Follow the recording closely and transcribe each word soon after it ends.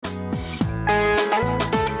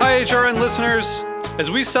HRN listeners.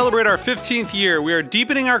 As we celebrate our 15th year, we are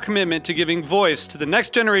deepening our commitment to giving voice to the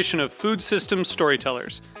next generation of food systems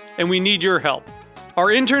storytellers, and we need your help. Our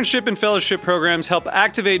internship and fellowship programs help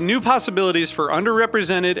activate new possibilities for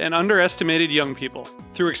underrepresented and underestimated young people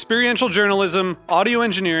through experiential journalism, audio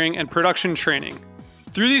engineering, and production training.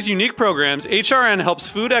 Through these unique programs, HRN helps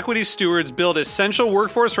food equity stewards build essential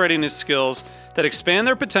workforce readiness skills that expand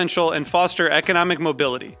their potential and foster economic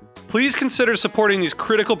mobility. Please consider supporting these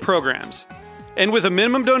critical programs. And with a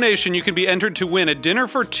minimum donation, you can be entered to win a dinner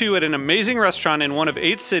for two at an amazing restaurant in one of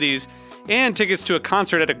 8 cities and tickets to a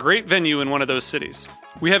concert at a great venue in one of those cities.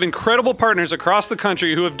 We have incredible partners across the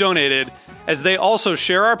country who have donated, as they also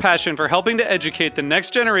share our passion for helping to educate the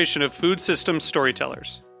next generation of food systems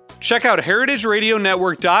storytellers. Check out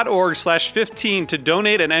heritageradionetwork.org/15 to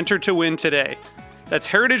donate and enter to win today. That's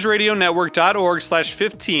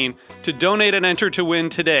heritageradionetwork.org/15 to donate and enter to win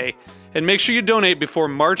today. And make sure you donate before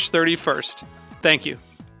March 31st. Thank you.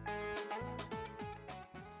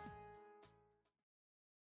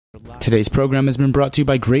 Today's program has been brought to you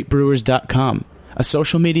by GreatBrewers.com, a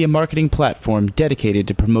social media marketing platform dedicated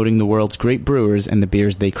to promoting the world's great brewers and the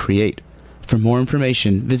beers they create. For more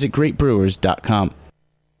information, visit GreatBrewers.com.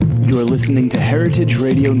 You're listening to Heritage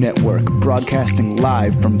Radio Network, broadcasting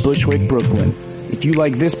live from Bushwick, Brooklyn. If you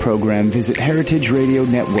like this program, visit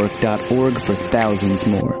heritageradionetwork.org for thousands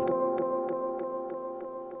more.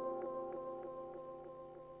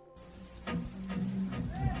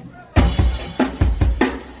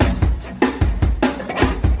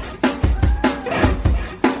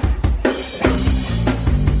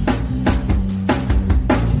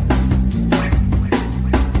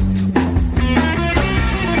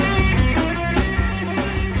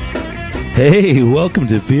 Hey, welcome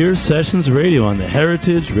to Beer Sessions Radio on the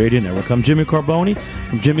Heritage Radio Network. I'm Jimmy Carboni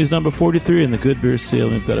from Jimmy's Number 43 in the Good Beer Seal,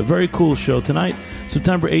 and we've got a very cool show tonight,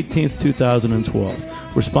 September 18th,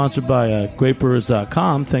 2012. We're sponsored by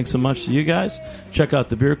GreatBrewers.com. Thanks so much to you guys. Check out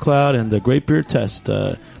the Beer Cloud and the Great Beer Test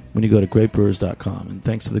when you go to GreatBrewers.com. And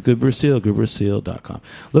thanks to the Good Beer Seal, GoodBeerSeal.com.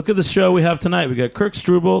 Look at the show we have tonight. We got Kirk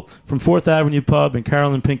Struble from 4th Avenue Pub and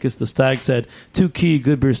Carolyn Pincus, the Stag's Head, 2 key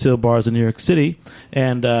Good Beer Seal bars in New York City.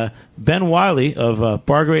 And Ben Wiley of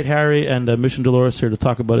Bar Great Harry and Mission Dolores here to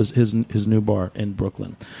talk about his new bar in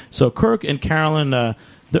Brooklyn. So Kirk and Carolyn,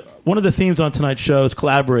 one of the themes on tonight's show is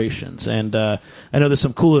collaborations, and I know there's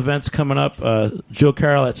some cool events coming up. Joe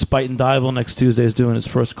Carroll at Spite and Dival next Tuesday is doing his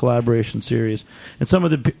first collaboration series, and some of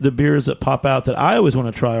the beers that pop out that I always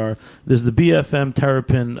want to try are there's the BFM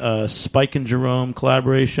Terrapin Spike and Jerome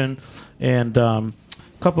collaboration, and a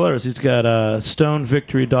couple others. He's got Stone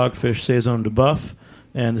Victory Dogfish Saison de Buff,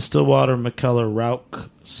 and the Stillwater McKellar Rauch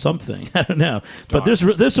something. I don't know, but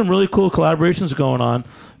there's some really cool collaborations going on,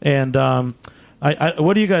 and.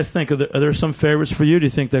 What do you guys think? Are there some favorites for you? Do you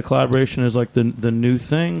think that collaboration is like the new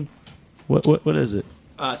thing? What is it?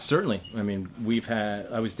 Certainly. I mean,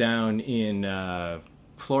 I was down in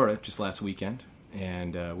Florida just last weekend,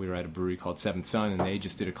 and we were at a brewery called Seventh Son, and they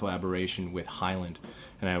just did a collaboration with Highland.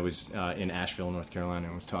 And I was in Asheville, North Carolina,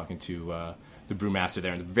 and I was talking to the brewmaster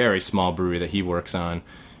there in the very small brewery that he works on.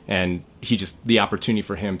 And the opportunity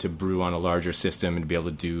for him to brew on a larger system and to be able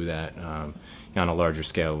to do that on a larger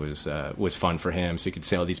scale was fun for him. So you could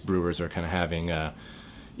say all these brewers are kind of having a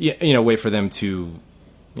way for them to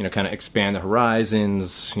kind of expand the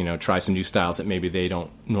horizons, try some new styles that maybe they don't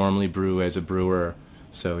normally brew as a brewer.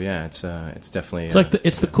 So yeah, it's definitely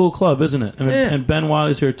it's the cool club, isn't it? I mean, and Ben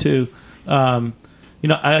Wiley's here too. I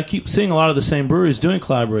keep seeing a lot of the same breweries doing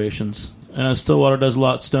collaborations. And Stillwater does a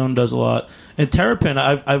lot, Stone does a lot, and Terrapin.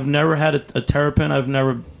 I've never had a Terrapin. I've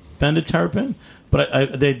never been to Terrapin,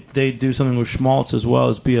 but they do something with Schmaltz as well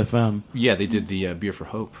as BFM. Yeah, they did the Beer for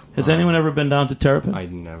Hope. Has anyone ever been down to Terrapin? I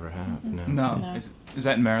never have. No. Is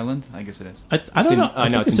that in Maryland? I guess it is. I don't know. I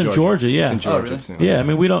know it's in Georgia. Yeah, it's in Georgia. Oh, really? Yeah, I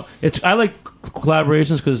mean we don't. I like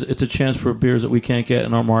collaborations because it's a chance for beers that we can't get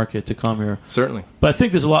in our market to come here. Certainly, but I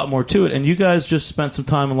think there's a lot more to it. And you guys just spent some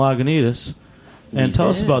time in Lagunitas. And tell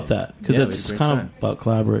us about that, because it's kind of about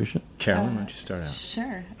collaboration. Carolyn, why don't you start out?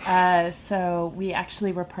 Sure. So we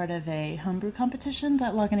actually were part of a homebrew competition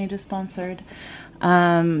that Lagunitas sponsored.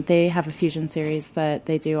 They have a fusion series that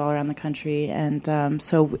they do all around the country, and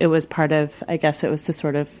so it was part of, I guess it was to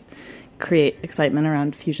sort of create excitement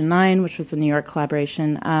around Fusion 9, which was the New York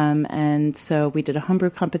collaboration. And so we did a homebrew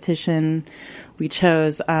competition. We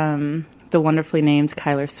chose the wonderfully named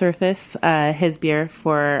Kyler Surface, his beer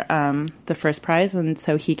for the first prize. And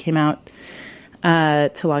so he came out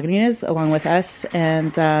to Lagunitas along with us,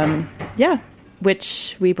 and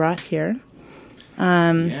which we brought here.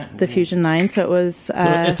 the Fusion 9. So it was So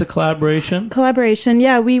it's a collaboration.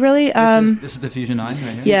 Yeah, we really This is the Fusion 9 right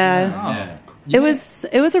here? yeah. It was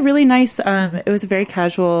a really nice. It was a very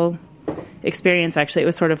casual experience. Actually, it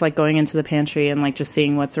was sort of like going into the pantry and like just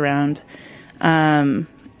seeing what's around,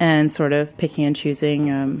 and sort of picking and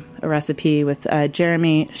choosing a recipe with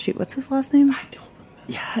Jeremy. Shoot, what's his last name?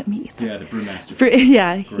 Yeah, me either. Yeah, the brewmaster.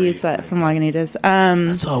 He's from Lagunitas.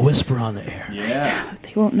 That's all whisper on the air. Yeah.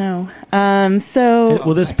 They won't know. So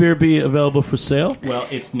Will this beer be available for sale? Well,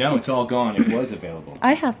 it's all gone. It was available.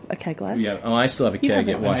 I have a keg left. Yeah. Oh, I still have a keg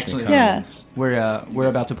at Washington Actually, Commons. We're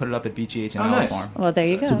about to put it up at BGH and Owl nice. Farm. Well, there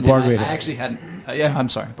you go. Bargrade I Harry. actually hadn't. I'm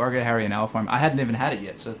sorry, Bargrade Harry and Owl Farm. I hadn't even had it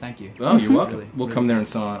yet, so thank you. Oh, you're welcome. Really, We'll really. come there and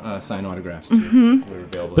sign autographs too. We're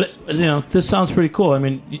available. But this sounds pretty cool. I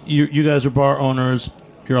mean, you guys are bar owners.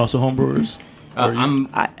 You're also homebrewers. I'm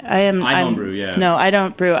homebrew, yeah. No, I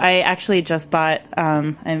don't brew. I actually just bought.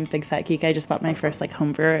 I'm a big fat geek. I just bought my first like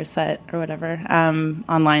homebrewer set or whatever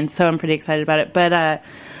online, so I'm pretty excited about it. But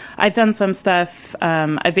I've done some stuff.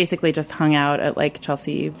 I've basically just hung out at like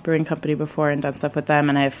Chelsea Brewing Company before and done stuff with them.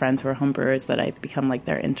 And I have friends who are homebrewers that I become like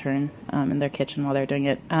their intern in their kitchen while they're doing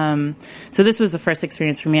it. So this was the first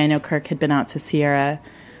experience for me. I know Kirk had been out to Sierra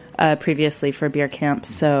previously for beer camp,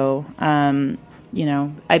 so. You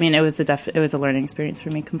know, I mean, it was a learning experience for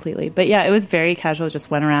me completely. But yeah, it was very casual.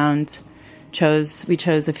 Just went around, we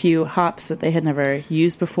chose a few hops that they had never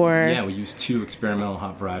used before. Yeah, we used 2 experimental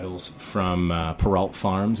hop varietals from Peralt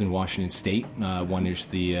Farms in Washington State. One is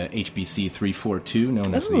the HBC 342,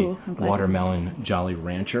 known as the Watermelon Jolly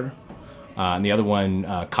Rancher. And the other one,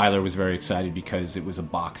 Kyler was very excited because it was a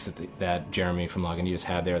box that Jeremy from Lagunitas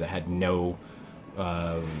had there that had no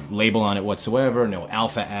label on it whatsoever, no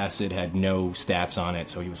alpha acid, had no stats on it.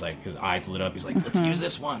 So he was like, his eyes lit up. He's like, let's use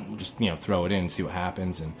this one. We'll just throw it in and see what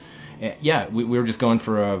happens. And we were just going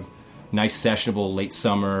for a nice sessionable late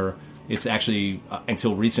summer. It's actually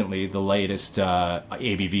until recently the latest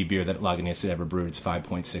ABV beer that Lagunitas had ever brewed. It's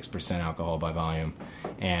 5.6% alcohol by volume,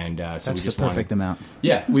 and so That's we the just perfect amount.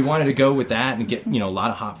 Yeah, we wanted to go with that and get a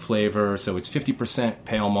lot of hop flavor. So it's 50%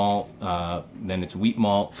 pale malt, then it's wheat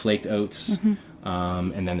malt, flaked oats.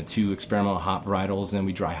 And then the 2 experimental hop varietals, and then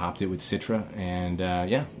we dry hopped it with Citra, and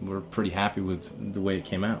we're pretty happy with the way it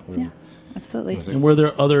came out. Absolutely. And were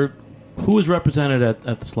there who was represented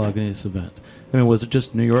at this Lagunitas event? I mean, was it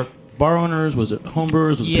just New York bar owners? Was it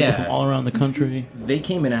homebrewers? Was it people from all around the country? They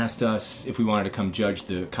came and asked us if we wanted to come judge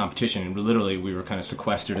the competition, and literally we were kind of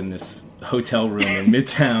sequestered in this hotel room in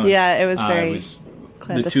Midtown. Yeah, it was very it was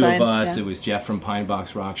clandestine. The 2 of us. Yeah. It was Jeff from Pine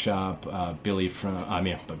Box Rock Shop, Bobby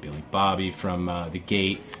from The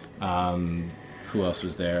Gate. Who else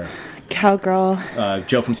was there? Cowgirl.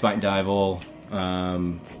 Joe from Spite and Dival.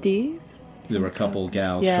 Steve. There were a couple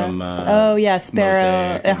gals Yeah. from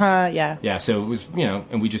Sparrow. Mosaic and- Yeah. Yeah, so it was,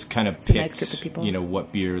 and we just kind of a picked, nice group of people.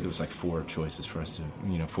 what beer. There was like 4 choices for us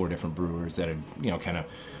to, 4 different brewers that had, kind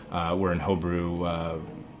of were in homebrew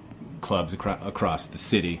clubs across the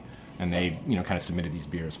city, and they, kind of submitted these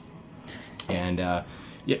beers. And,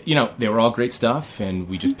 they were all great stuff, and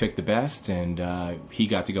we just picked the best, and he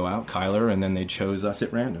got to go out, Kyler, and then they chose us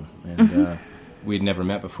at random. And we'd never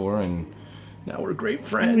met before, and now we're great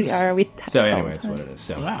friends. We are. So anyway, that's what it is.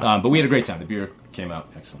 So, but we had a great time. The beer came out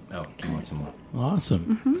excellent. Oh, you want some more?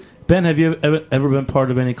 Awesome. Ben, have you ever been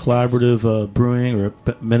part of any collaborative brewing or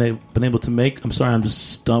been able to make? I'm sorry, I'm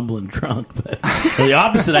just stumbling drunk. But the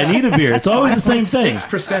opposite, I need a beer. It's always the same thing.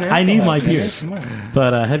 6% I need my alcohol, beer. come on.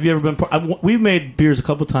 But have you ever been part? We've made beers a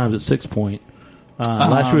couple times at 6 Point.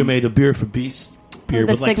 Last year we made a beer for Beast Beer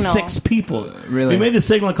The with like Signal. 6 people. Really? We made the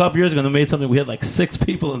Signal a couple years ago, and we made something. We had like 6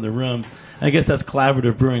 people in the room. I guess that's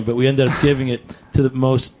collaborative brewing, but we ended up giving it to the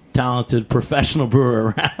most talented professional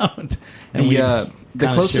brewer around. And we just the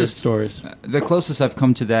kinda shared closest stories. The closest I've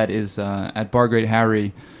come to that is at Bargrade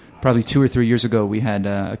Harry, probably 2 or 3 years ago. We had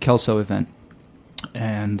a Kelso event,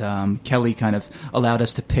 and Kelly kind of allowed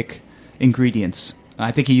us to pick ingredients.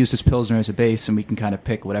 I think he used his Pilsner as a base, and we can kind of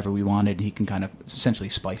pick whatever we wanted. He can kind of essentially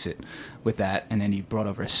spice it with that, and then he brought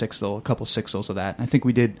over a couple sixtels of that. I think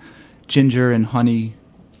we did ginger and honey,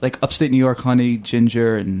 like upstate New York honey,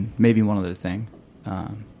 ginger, and maybe one other thing.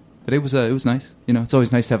 But it was nice. It's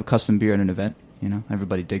always nice to have a custom beer at an event.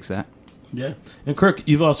 Everybody digs that. Yeah. And Kirk,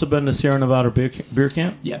 you've also been to Sierra Nevada Beer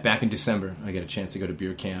Camp? Yeah, back in December, I got a chance to go to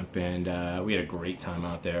beer camp, and we had a great time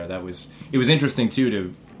out there. It was interesting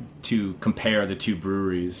too to compare the 2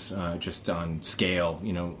 breweries just on scale.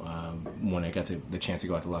 When I got the chance to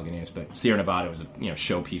go out to Lagunitas, but Sierra Nevada was a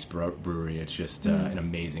showpiece brewery. It's just an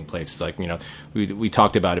amazing place. It's like we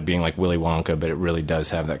talked about it being like Willy Wonka, but it really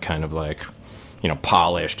does have that kind of like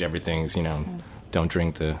polished. Everything's don't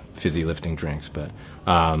drink the fizzy lifting drinks, but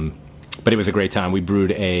it was a great time. We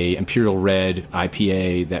brewed a Imperial Red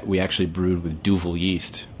IPA that we actually brewed with Duvel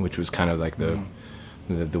yeast, which was kind of like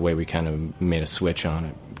the way we kind of made a switch on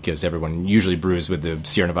it, because everyone usually brews with the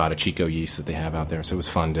Sierra Nevada Chico yeast that they have out there. So it was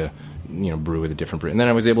fun to, brew with a different brew. And then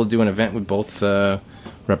I was able to do an event with both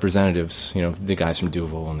representatives, the guys from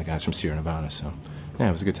Duvel and the guys from Sierra Nevada. So yeah,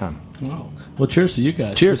 it was a good time. Wow. Well, cheers to you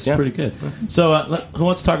guys. Cheers. It's pretty good. So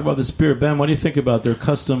let's talk about this beer. Ben, what do you think about their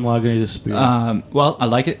custom Lagunitas beer? Well, I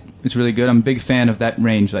like it. It's really good. I'm a big fan of that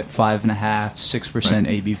range, like 5.5%,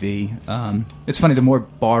 6% ABV. It's funny, the more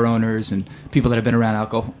bar owners and people that have been around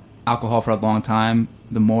alcohol for a long time,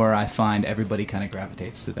 the more I find everybody kind of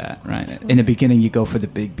gravitates to that, right? Absolutely. In the beginning, you go for the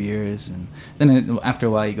big beers, and then after a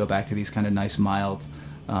while, you go back to these kind of nice, mild,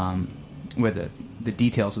 where the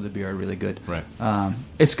details of the beer are really good. Right.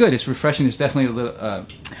 It's good. It's refreshing. There's definitely a little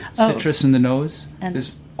citrus in the nose. And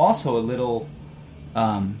there's also a little,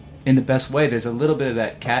 in the best way, there's a little bit of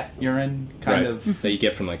that cat urine kind of. That you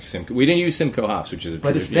get from like Simcoe. We didn't use Simcoe hops, which is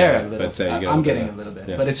but it's there a little. But, you I'm getting a little bit.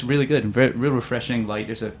 Yeah. But it's really good. Real refreshing, light.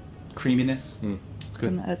 There's a creaminess. It's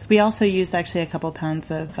good. We also used actually a couple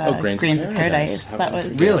pounds of Grains of Paradise. That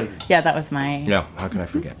was really? Yeah, that was my... Yeah, how can I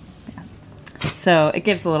forget? So it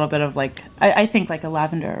gives a little bit of I think like a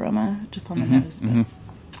lavender aroma just on the nose. But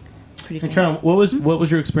pretty good. And Karen, what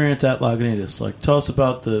was your experience at Lagunitas? Like, tell us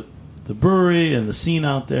about the brewery and the scene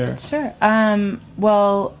out there. Sure.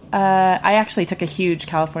 Well, I actually took a huge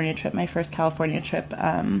California trip, my first California trip,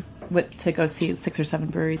 to go see 6 or 7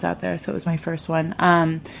 breweries out there. So it was my first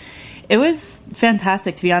one. It was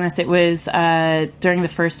fantastic, to be honest. It was during the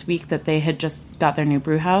first week that they had just got their new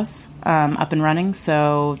brew house up and running,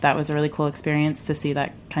 so that was a really cool experience to see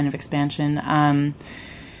that kind of expansion.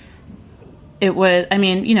 It was,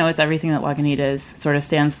 it's everything that Lagunitas sort of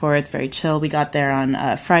stands for. It's very chill. We got there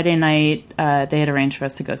on Friday night. They had arranged for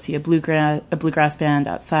us to go see a bluegrass band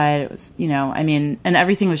outside. It was, and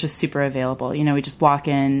everything was just super available. We just walk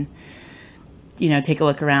in, take a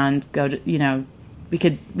look around, go to,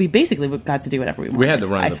 we basically got to do whatever we wanted. We had the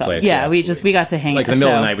run of the place. Yeah, we got to hang out. Like in the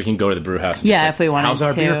middle of the night, we can go to the brew house. And if we wanted to. How's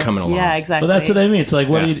our beer coming along? Yeah, exactly. Well, that's what I mean. It's like,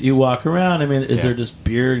 what do you walk around? Is there just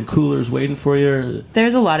beer and coolers waiting for you?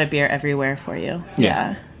 There's a lot of beer everywhere for you.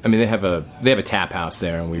 Yeah. They have a tap house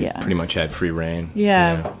there, and we pretty much had free reign.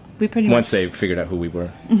 Yeah. We pretty much... Once they figured out who we were.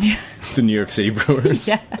 The New York City Brewers.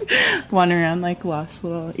 Yeah. Wandering around like lost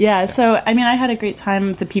little... Yeah, so, I had a great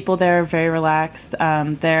time. The people there are very relaxed.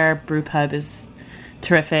 Their brew pub is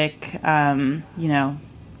terrific.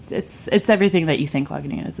 It's everything that you think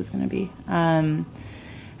Lagunitas is going to be. And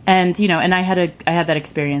I had that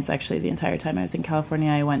experience actually the entire time I was in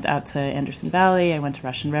California. I went out to Anderson Valley. I went to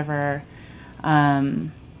Russian River. I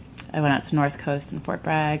went out to North Coast and Fort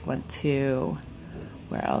Bragg. Went to...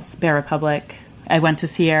 Where else? Bear Republic. I went to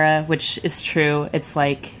Sierra, which is true. It's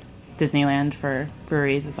like Disneyland for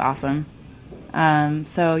breweries. It's awesome.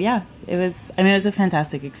 So yeah, it was a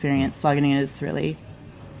fantastic experience. Lagunitas really,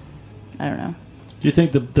 I don't know. Do you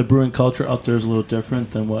think the brewing culture out there is a little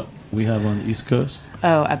different than what we have on the East Coast?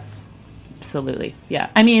 Oh, absolutely. Yeah.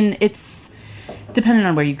 It's dependent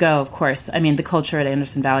on where you go, of course. The culture at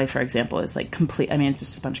Anderson Valley, for example, is like complete. It's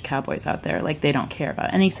just a bunch of cowboys out there. Like, they don't care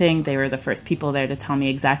about anything. They were the first people there to tell me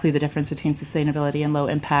exactly the difference between sustainability and low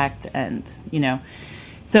impact. And,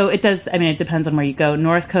 so it does, it depends on where you go.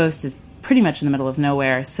 North Coast is pretty much in the middle of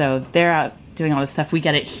nowhere. So they're out doing all this stuff. We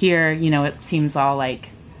get it here. It seems all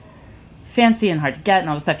like fancy and hard to get and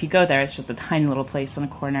all the stuff. You go there, it's just a tiny little place on a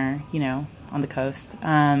corner, on the coast.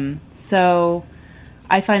 So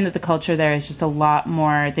I find that the culture there is just a lot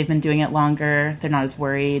more, they've been doing it longer. They're not as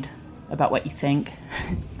worried about what you think.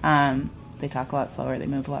 They talk a lot slower. They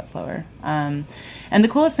move a lot slower. And the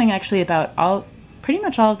coolest thing actually about pretty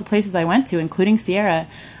much all of the places I went to, including Sierra,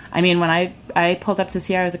 when I pulled up to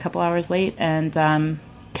Sierra, I was a couple hours late, and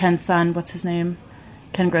Ken's son, what's his name?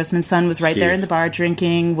 Ken Grossman's son was right there in the bar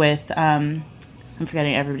drinking with, I'm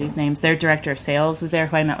forgetting everybody's names. Their director of sales was there,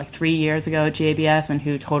 who I met like 3 years ago at GABF, and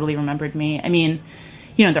who totally remembered me.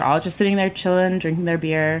 They're all just sitting there chilling, drinking their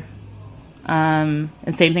beer. And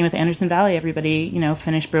same thing with Anderson Valley. Everybody,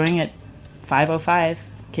 finished brewing at 5:05,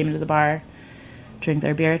 came into the bar, drink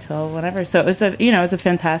their beer till whatever. So it was a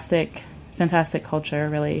fantastic culture,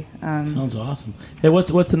 really. Sounds awesome. Hey, what's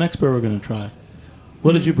the next beer we're going to try?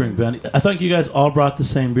 What did you bring, Ben? I thought you guys all brought the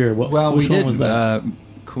same beer. Which one was that?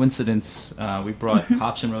 Coincidence. We brought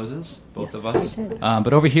Hops and Roses, both of us.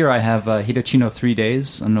 But over here I have Hitachino 3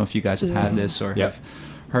 Days. I don't know if you guys have had this or have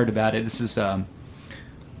heard about it. This is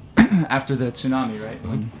after the tsunami, right?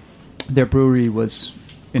 When their brewery was,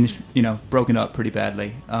 broken up pretty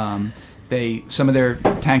badly. Some of their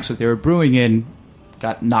tanks that they were brewing in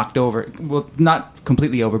got knocked over. Well, not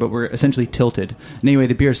completely over, but we're essentially tilted. And anyway,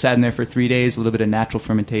 the beer sat in there for 3 days. A little bit of natural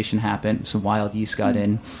fermentation happened. Some wild yeast got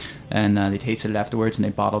in, and they tasted it afterwards, and they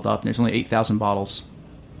bottled up. And there's only 8,000 bottles,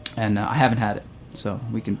 and I haven't had it. So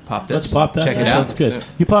we can pop this. Let's pop that. Check it out. That's good.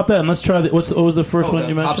 You pop that, and let's try. What was the first one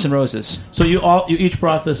you mentioned? Hops and Roses. So you each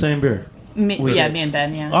brought the same beer. Me and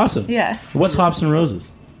Ben, yeah. Awesome. Yeah. What's Hops and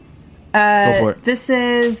Roses? Go for it. This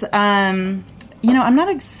is, I'm not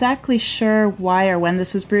exactly sure why or when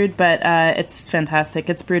this was brewed, but it's fantastic.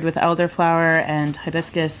 It's brewed with elderflower and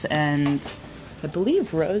hibiscus and, I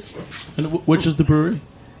believe, rose. And which is the brewery?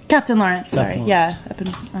 Captain Lawrence, sorry. Lawrence. Yeah, up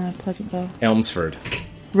in Pleasantville. Elmsford.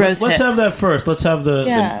 Rose Let's hips. have that first. Let's have the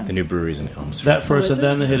The new breweries in Elmsford. that first, is and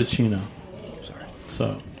then the Hitachino. Sorry.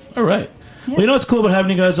 So, all right. Well, you know what's cool about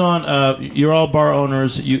having you guys on? You're all bar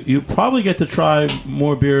owners. You probably get to try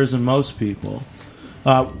more beers than most people.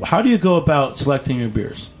 How do you go about selecting your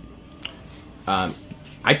beers?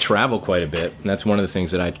 I travel quite a bit, and that's one of the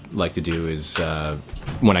things that I like to do is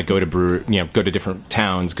when I go to go to different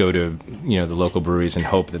towns, go to the local breweries, and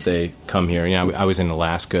hope that they come here. I was in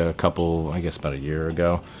Alaska about a year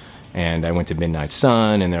ago, and I went to Midnight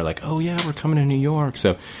Sun, and they're like, "Oh yeah, we're coming to New York."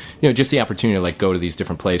 So, just the opportunity to go to these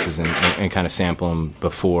different places and kind of sample them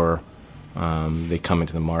before they come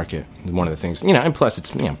into the market. One of the things, and plus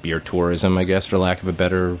it's beer tourism, I guess, for lack of a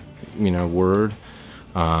better word.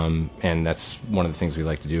 And that's one of the things we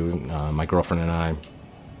like to do. My girlfriend and I,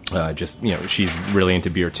 she's really into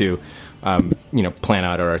beer too. Plan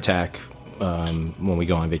out our attack when we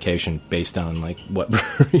go on vacation based on what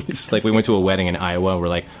breweries. Like we went to a wedding in Iowa. We're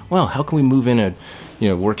like, well, how can we move in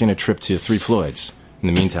work in a trip to Three Floyds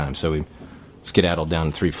in the meantime? So we skedaddled down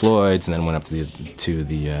to Three Floyds and then went up to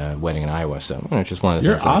the wedding in Iowa. So it's just one of the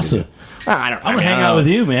You're things. You're awesome. I'm gonna hang out with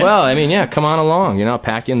you, man. Well, come on along. I'll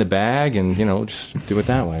pack you in the bag and just do it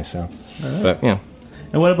that way. So, right. But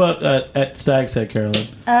And what about at Stag's Head, Carolyn?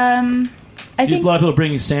 I think a lot of people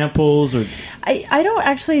bring you samples, or I don't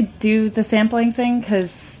actually do the sampling thing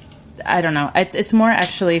because I don't know. It's more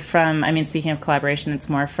actually from. Speaking of collaboration, it's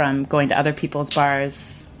more from going to other people's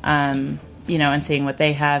bars. And seeing what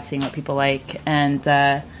they have, seeing what people like, and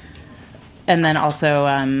then also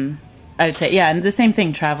I would say, and the same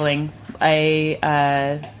thing. Traveling,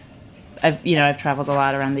 I've traveled a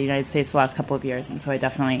lot around the United States the last couple of years, and so I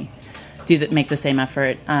definitely make the same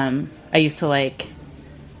effort. I used to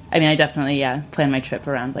I definitely plan my trip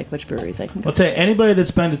around which breweries I can go. I'll tell you, anybody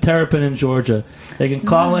that's been to Terrapin in Georgia, they can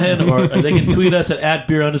call in or they can tweet us at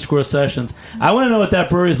 @beer_sessions. I want to know what that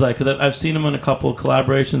brewery's like because I've seen them in a couple of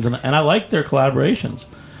collaborations and I like their collaborations.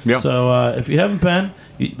 Yeah. So if you haven't been,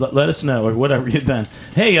 let us know or whatever you've been.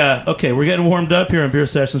 Hey, okay, we're getting warmed up here on Beer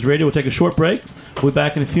Sessions Radio. We'll take a short break. We'll be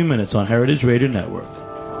back in a few minutes on Heritage Radio Network.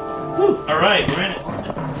 Woo. All right, we're in it.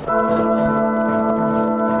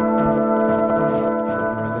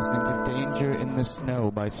 In the Snow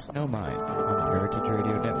by Snowmine on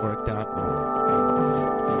heritageradionetwork.org.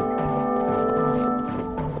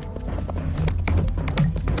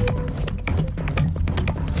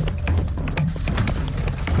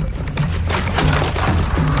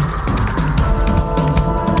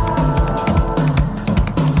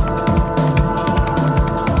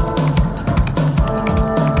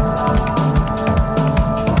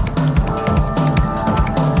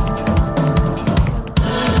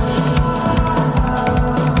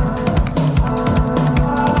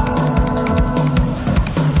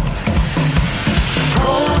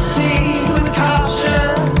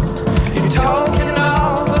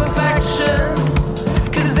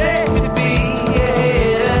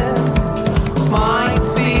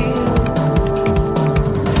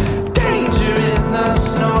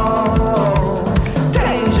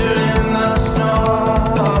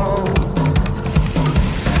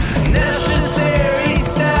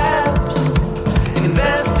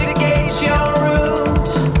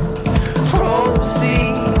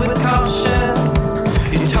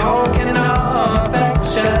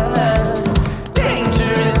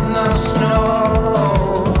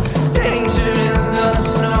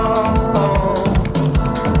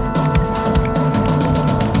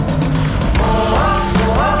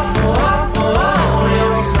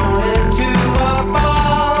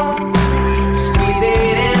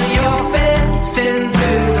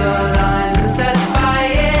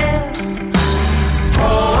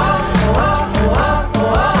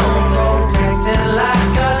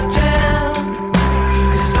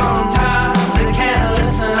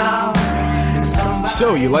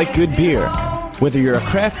 So, you like good beer? Whether you're a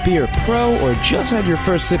craft beer pro or just had your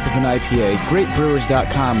first sip of an IPA,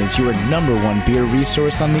 GreatBrewers.com is your #1 beer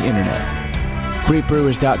resource on the internet.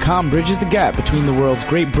 GreatBrewers.com bridges the gap between the world's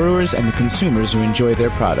great brewers and the consumers who enjoy their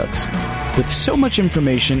products. With so much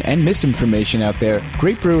information and misinformation out there,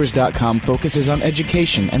 GreatBrewers.com focuses on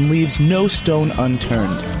education and leaves no stone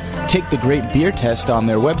unturned. Take the Great Beer Test on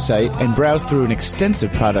their website and browse through an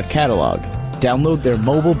extensive product catalog. Download their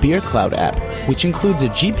mobile Beer Cloud app, which includes a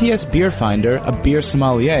GPS beer finder, a beer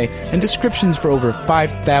sommelier, and descriptions for over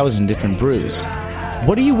 5,000 different brews.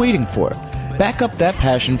 What are you waiting for? Back up that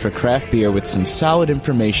passion for craft beer with some solid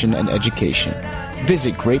information and education.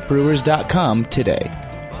 Visit GreatBrewers.com today.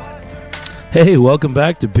 Hey, welcome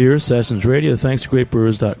back to Beer Sessions Radio. Thanks to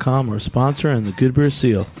GreatBrewers.com, our sponsor, and the Good Beer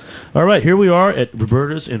Seal. All right, here we are at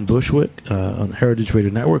Roberta's in Bushwick on the Heritage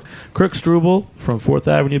Radio Network. Kirk Struble from 4th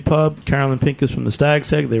Avenue Pub, Carolyn Pincus from the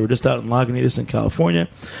Stag's Egg. They were just out in Lagunitas in California.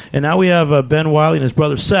 And now we have Ben Wiley and his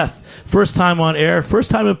brother Seth. First time on air,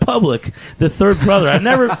 first time in public, the third brother.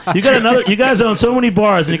 You guys own so many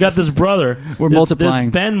bars, and you got this brother. We're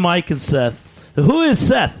multiplying. There's Ben, Mike, and Seth. Who is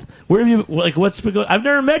Seth? Where have you, what's been going? I've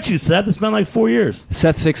never met you, Seth. It's been like 4 years.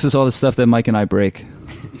 Seth fixes all the stuff that Mike and I break.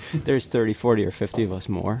 There's 30, 40, or 50 of us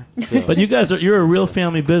more. So. But you're a real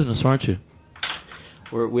family business, aren't you?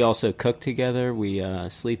 We also cook together. We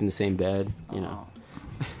sleep in the same bed.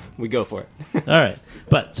 We go for it. All right.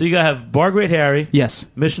 So you got to have Bar Great Harry. Yes.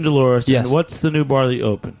 Mission Dolores. Yes. And what's the new bar that you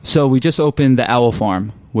opened? So we just opened the Owl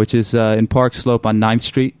Farm, which is in Park Slope on 9th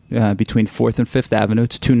Street, between 4th and 5th Avenue.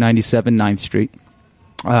 It's 297 9th Street.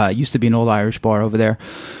 It used to be an old Irish bar over there.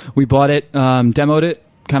 We bought it, demoed it,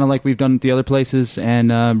 kind of like we've done at the other places,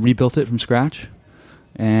 and rebuilt it from scratch.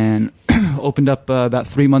 And opened up about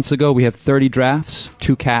 3 months ago. We have 30 drafts,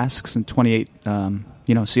 2 casks, and 28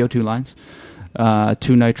 CO2 lines.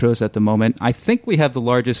 2 nitros at the moment. I think we have the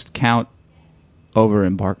largest count over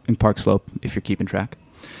in Park Slope, if you're keeping track.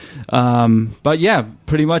 But yeah,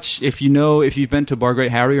 pretty much if you've been to Bar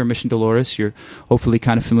Great Harry or Mission Dolores, you're hopefully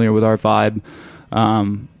kind of familiar with our vibe.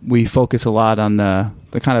 We focus a lot on the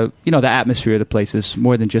kind of, the atmosphere of the places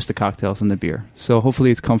more than just the cocktails and the beer. So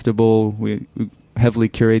hopefully it's comfortable. We heavily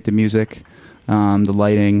curate the music, the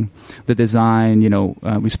lighting, the design.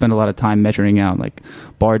 We spend a lot of time measuring out like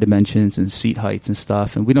bar dimensions and seat heights and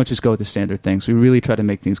stuff. And we don't just go with the standard things. We really try to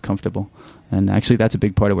make things comfortable. And actually that's a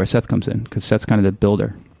big part of where Seth comes in, because Seth's kind of the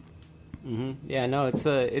builder. Mm-hmm. Yeah, no, it's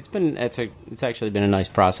actually been a nice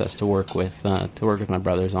process to work with my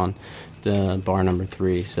brothers on the bar number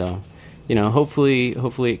 3. So, hopefully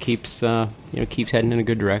it keeps heading in a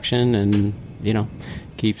good direction, and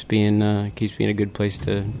keeps being a good place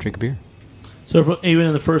to drink a beer. So even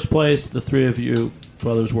in the first place, the 3 of you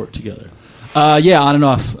brothers work together. Yeah, on and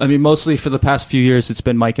off. I mean, mostly for the past few years, it's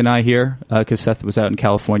been Mike and I here, because Seth was out in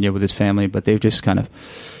California with his family, but they've just kind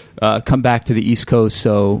of come back to the East Coast,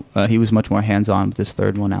 so he was much more hands-on with this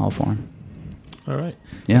third one, Owl Farm. All right.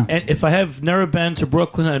 Yeah. And if I have never been to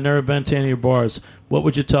Brooklyn and never been to any of your bars, what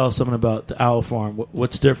would you tell someone about the Owl Farm?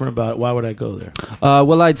 What's different about it? Why would I go there?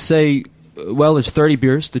 Well, I'd say, there's 30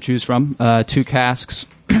 beers to choose from, 2 casks,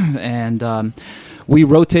 and we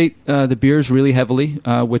rotate the beers really heavily,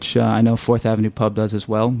 which I know 4th Avenue Pub does as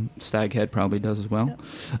well. Stag Head probably does as well.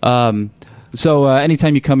 Yep. So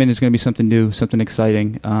anytime you come in, there's going to be something new, something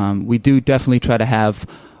exciting. We do definitely try to have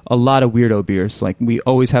a lot of weirdo beers. Like, we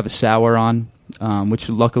always have a sour on, which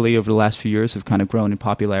luckily over the last few years have kind of grown in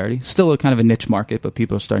popularity. Still a kind of a niche market, but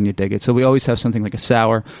people are starting to dig it. So we always have something like a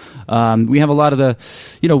sour. We have a lot of the,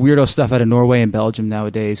 weirdo stuff out of Norway and Belgium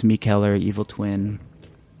nowadays. Mikkeller, Evil Twin.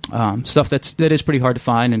 Stuff that is pretty hard to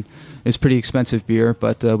find and is pretty expensive beer,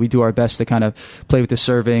 but we do our best to kind of play with the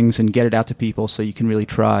servings and get it out to people so you can really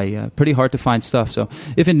try. Pretty hard to find stuff. So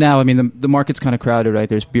even now, I mean, the market's kind of crowded, right?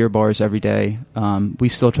 There's beer bars every day. We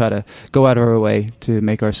still try to go out of our way to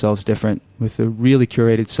make ourselves different with a really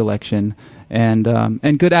curated selection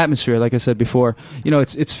and good atmosphere. Like I said before,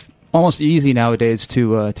 it's almost easy nowadays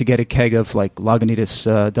to get a keg of like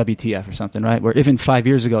Lagunitas WTF or something, right? Where even 5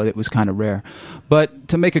 years ago it was kind of rare. But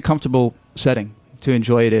to make a comfortable setting to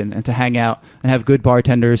enjoy it in and to hang out and have good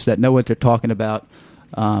bartenders that know what they're talking about.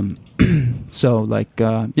 So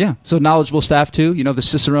knowledgeable staff too. The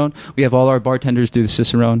Cicerone. We have all our bartenders do the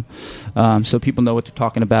Cicerone, so people know what they're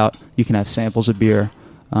talking about. You can have samples of beer.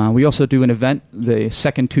 We also do an event the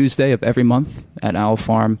second Tuesday of every month at Owl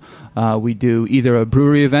Farm. We do either a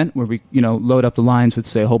brewery event where we, load up the lines with,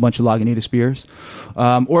 say, a whole bunch of Lagunitas beers,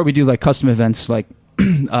 or we do like custom events. Like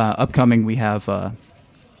upcoming, we have a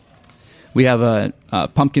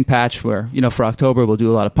pumpkin patch where, for October we'll do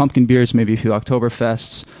a lot of pumpkin beers, maybe a few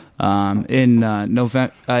Oktoberfests.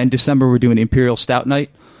 In December we're doing Imperial Stout Night.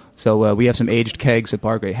 So we have some aged kegs at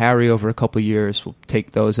Bar Great Harry over a couple of years. We'll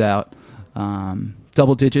take those out.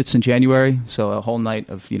 double digits in January, so a whole night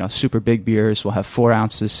of super big beers. We'll have 4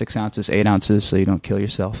 ounces, 6 ounces, 8 ounces, so you don't kill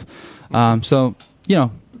yourself. So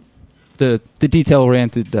the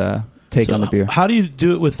detail-oriented take on the beer. How do you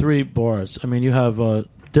do it with 3 bars? I mean, you have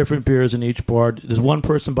different beers in each bar. Does one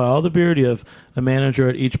person buy all the beer? Do you have a manager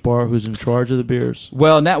at each bar who's in charge of the beers?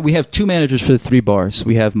 Well, now we have 2 managers for the 3 bars.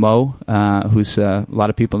 We have Mo, who's a lot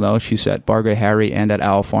of people know. She's at Bar Great Harry and at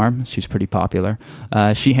Owl Farm. She's pretty popular.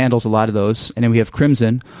 She handles a lot of those. And then we have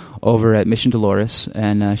Crimson over at Mission Dolores,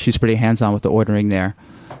 and she's pretty hands-on with the ordering there.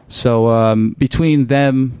 So between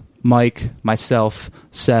them, Mike, myself,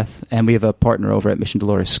 Seth, and we have a partner over at Mission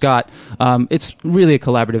Dolores, Scott. It's really a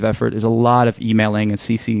collaborative effort. There's a lot of emailing and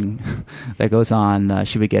CCing that goes on.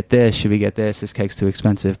 Should we get this? Should we get this? This cake's too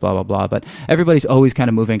expensive, blah, blah, blah. But everybody's always kind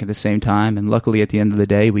of moving at the same time, and luckily at the end of the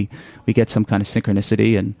day, we get some kind of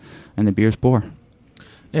synchronicity, and the beers pour.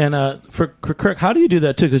 And for Kirk, how do you do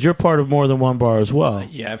that, too? Because you're part of more than one bar as well.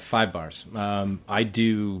 Yeah, I have 5 bars. I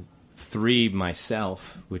do 3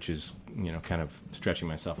 myself, which is kind of stretching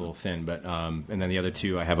myself a little thin, but and then the other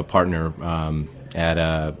 2, I have a partner at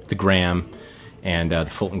the Graham and the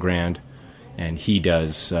Fulton Grand, and he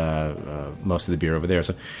does most of the beer over there.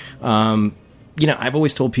 So, I've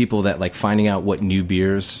always told people that like finding out what new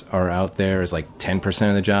beers are out there is like 10%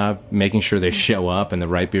 of the job. Making sure they show up and the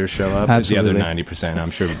right beers show up Absolutely. is the other 90%. I'm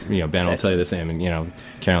sure Ben will tell you the same, and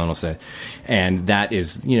Carolyn will say, and that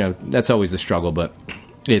is that's always the struggle, but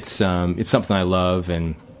it's something I love,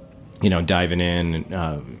 and diving in,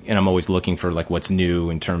 and I'm always looking for like what's new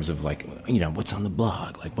in terms of like what's on the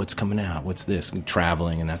blog, like what's coming out, what's this, and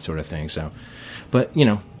traveling and that sort of thing. So, but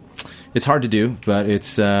it's hard to do, but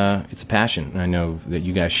it's a passion. I know that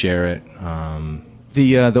you guys share it.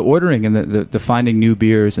 The ordering and the finding new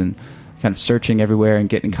beers and kind of searching everywhere and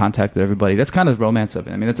getting in contact with everybody. That's kind of the romance of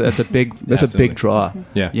it. I mean, that's a big a big draw.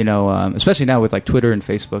 Yeah. Especially now with like Twitter and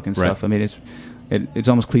Facebook and stuff. Right. I mean, it's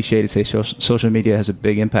almost cliche to say social media has a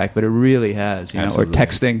big impact, but it really has. Or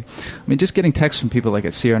texting. I mean, just getting texts from people like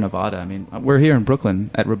at Sierra Nevada. I mean, we're here in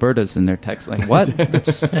Brooklyn at Roberta's, and they're texting like, "What?"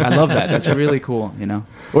 I love that. That's really cool.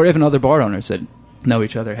 Or even other bar owners that know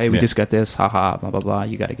each other. Hey, we just got this. Haha. Blah blah blah.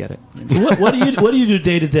 You got to get it. What do you do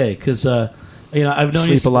day to day? Because I've known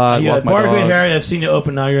sleep you a lot. You Walk at my Bar dog. Great Harry. I've seen you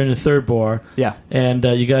open. Now you're in the 3rd bar. Yeah. And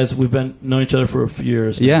you guys, we've been knowing each other for a few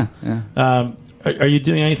years. Yeah. Are you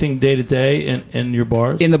doing anything day to day in your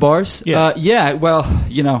bars? In the bars? Yeah. Well,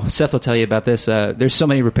 Seth will tell you about this. There's so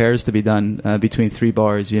many repairs to be done between 3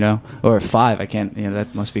 bars, or 5. I can't,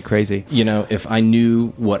 that must be crazy. If I knew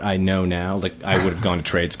what I know now, like I would have gone to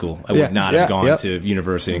trade school. I would not have gone to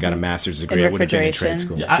university and got a master's degree. I would have been in trade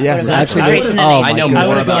school. Yes, refrigeration. I know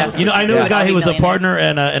more I about. know a guy who was a millionaires. partner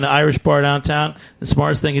in an Irish bar downtown. The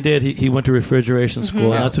smartest thing he did, he went to refrigeration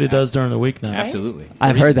school, and that's what he does during the week now. Absolutely.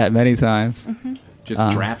 I've heard that many times.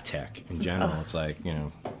 Just draft tech in general. It's like,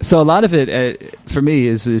 So a lot of it for me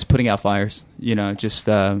is putting out fires. Just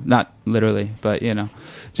not literally, but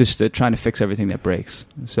just trying to fix everything that breaks.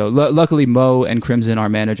 So luckily, Mo and Crimson, our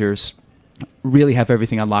managers, really have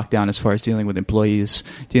everything on lockdown as far as dealing with employees,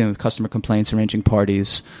 dealing with customer complaints, arranging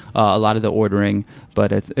parties, a lot of the ordering.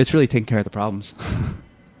 But it's really taking care of the problems.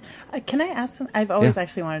 Can I ask some? I've always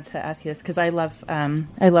actually wanted to ask you this because I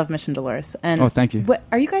love Mission Dolores. And Oh, thank you.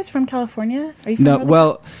 Are you guys from California? Are you from No, Northern-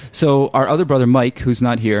 well, so our other brother, Mike, who's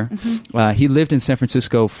not here, he lived in San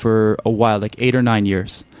Francisco for a while, like 8 or 9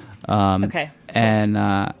 years. Okay.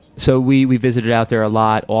 And so we visited out there a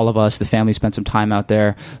lot, all of us. The family spent some time out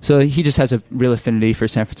there. So he just has a real affinity for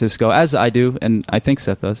San Francisco, as I do, and I think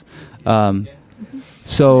Seth does.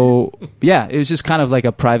 So, yeah, it was just kind of like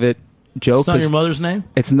a private joke. It's not your mother's name?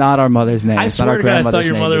 It's not our mother's name. I It's not swear our to God, I grandmother's thought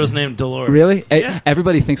your name. mother was named Dolores. Really? Yeah.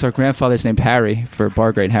 Everybody thinks our grandfather's named Harry for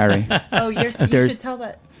Bar Great Harry. Oh, you There's- should tell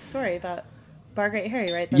that story about Bar Great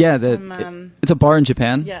Harry, right? Yeah, That's from, it's a bar in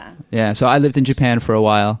Japan. yeah. Yeah, so I lived in Japan for a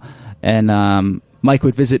while, and Mike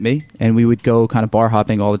would visit me, and we would go kind of bar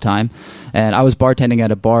hopping all the time. And I was bartending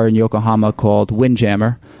at a bar in Yokohama called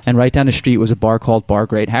Windjammer, and right down the street was a bar called Bar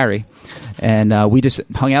Great Harry. And we just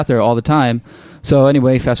hung out there all the time. So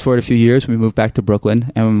anyway, fast forward a few years, we moved back to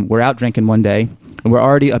Brooklyn, and we're out drinking one day, and we're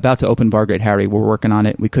already about to open Bar Great Harry. We're working on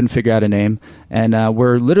it. We couldn't figure out a name, and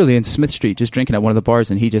we're literally in Smith Street just drinking at one of the bars,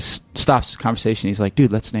 and he just stops the conversation. He's like,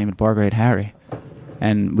 dude, let's name it Bar Great Harry.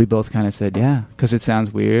 And we both kind of said, yeah, because it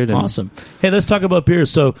sounds weird. And Awesome. Hey, let's talk about beers.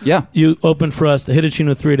 So Yeah. you opened for us the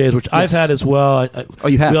Hitachino 3 Days, which I've had as well. Oh,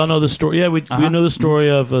 you have? We all know the story. Yeah, we Uh-huh. know the story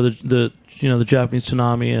of the Japanese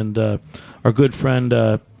tsunami and our good friend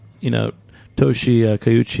Toshi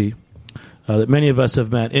Kayuchi that many of us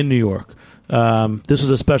have met in New York. This was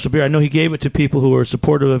a special beer. I know he gave it to people who were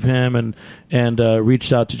supportive of him and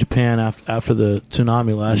reached out to Japan after the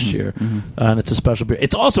tsunami last year. And it's a special beer.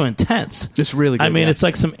 It's also intense. It's really good. I mean, it's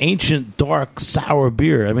like some ancient, dark, sour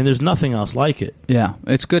beer. I mean, there's nothing else like it. Yeah,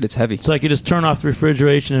 it's good. It's heavy. It's like you just turn off the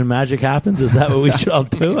refrigeration and magic happens. Is that what we should all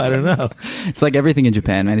do? I don't know. It's like everything in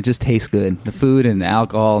Japan, man. It just tastes good. The food and the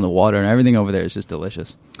alcohol and the water and everything over there is just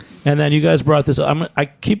delicious. And then you guys brought this. I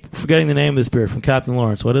keep forgetting the name of this beer from Captain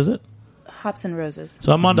Lawrence. What is it? Hops and Roses.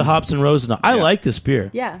 So I'm on to Hops and Roses now. I like this beer.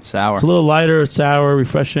 Yeah. Sour. It's a little lighter, sour,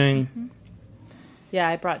 refreshing. Yeah,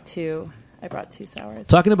 I brought two sours.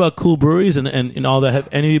 Talking about cool breweries and all that, have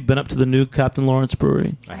any of you been up to the new Captain Lawrence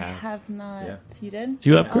Brewery? I have not. Yeah. You did?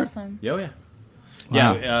 You have, Kurt? Awesome. Oh, yeah.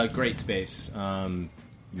 Wow. Yeah, great space. How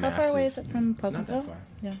far away is it from Pleasantville?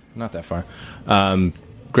 Not that far.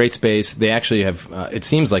 Great space. They actually have, it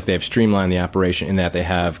seems like they've streamlined the operation in that they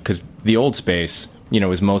have, because the old space,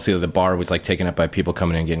 was mostly the bar was like taken up by people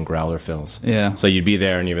coming in and getting growler fills. Yeah. So you'd be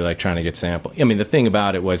there and you'd be like trying to get samples. I mean, the thing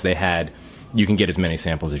about it was you can get as many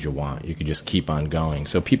samples as you want. You could just keep on going.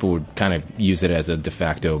 So people would kind of use it as a de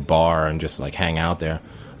facto bar and just like hang out there.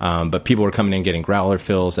 But people were coming in getting growler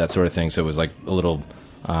fills, that sort of thing. So it was like a little,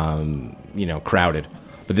 crowded.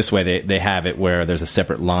 But this way they have it where there's a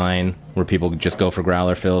separate line where people just go for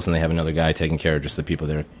growler fills and they have another guy taking care of just the people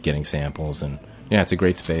that are getting samples. And yeah, it's a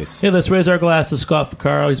great space. Yeah, let's raise our glass to Scott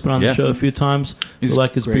Vaccaro. He's been on the show a few times. We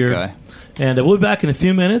like his great beer. Guy. And we'll be back in a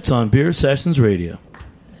few minutes on Beer Sessions Radio.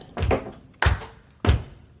 You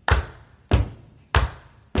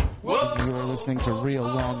are listening to Real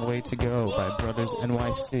Long Way to Go by Brothers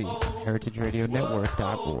NYC,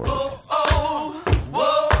 heritageradionetwork.org.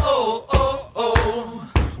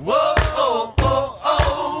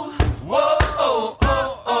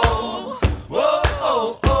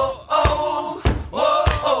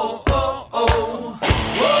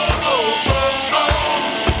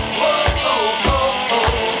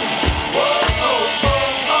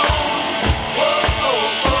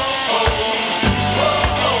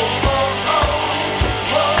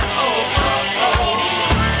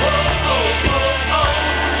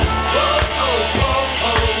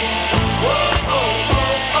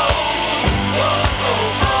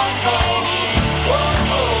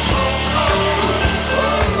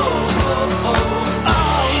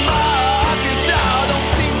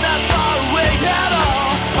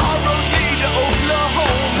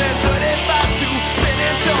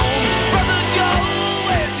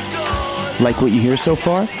 Like what you hear so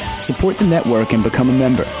far? Support the network and become a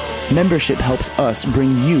member. Membership helps us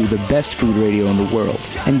bring you the best food radio in the world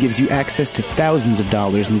and gives you access to thousands of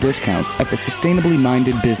dollars in discounts at the sustainably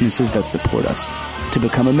minded businesses that support us. To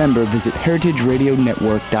become a member, visit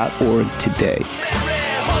heritageradionetwork.org today.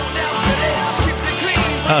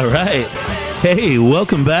 All right. Hey,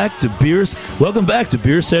 welcome back to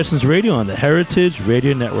Beer Sessions Radio on the Heritage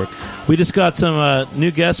Radio Network. We just got some new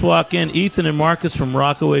guests walk in, Ethan and Marcus from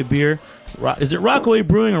Rockaway Beer. Is it Rockaway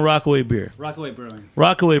Brewing or Rockaway Beer? Rockaway Brewing.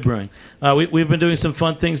 Rockaway Brewing. We've been doing some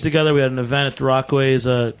fun things together. We had an event at the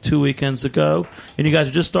Rockaways 2 weekends ago, and you guys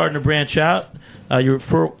are just starting to branch out.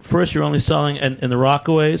 First, you're only selling in the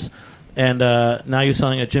Rockaways, and now you're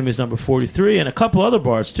selling at Jimmy's number 43 and a couple other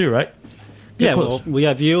bars too, right? Yeah, well, we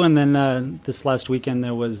have you, and then this last weekend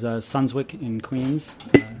there was Sunswick in Queens.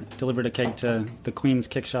 Delivered a keg to the Queens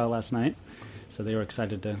Kickshaw last night, so they were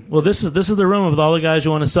excited to... Well, this is the room with all the guys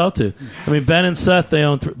you want to sell to. I mean, Ben and Seth, they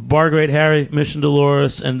own Bar Great Harry, Mission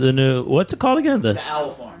Dolores, and the new... What's it called again? The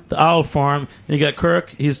Owl Farm. The Owl Farm. And you got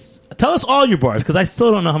Kirk. Tell us all your bars, because I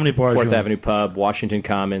still don't know how many bars you own. 4th Avenue Pub, Washington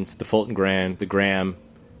Commons, the Fulton Grand, the Graham,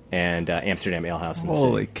 and Amsterdam Ale House in the city.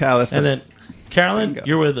 Holy cow. And then, Carolyn,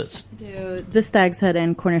 you're with us. The Stag's Head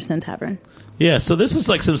and Cornerstone Tavern. Yeah, so this is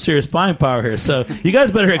like some serious buying power here. So you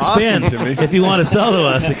guys better expand if you want to sell to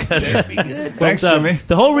us. That'd be good. Thanks, Jimmy.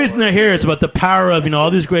 The whole reason they're here is about the power of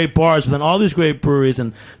all these great bars, but then all these great breweries.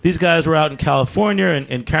 And these guys were out in California,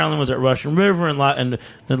 and Carolyn was at Russian River and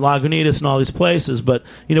Lagunitas and all these places. But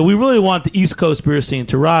we really want the East Coast beer scene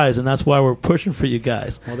to rise, and that's why we're pushing for you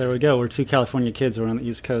guys. Well, there we go. We're two California kids. We're on the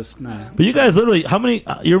East Coast now. But you guys literally, how many?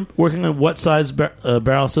 You're working on what size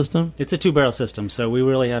barrel system? It's a 2-barrel system, so we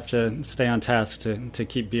really have to stay on task to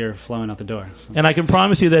keep beer flowing out the door. So. And I can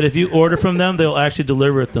promise you that if you order from them, they'll actually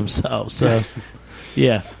deliver it themselves. So,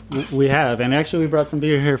 yeah. We have. And actually, we brought some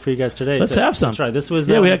beer here for you guys today. Let's have some. Try. This was,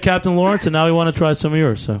 we had Captain Lawrence, and now we want to try some of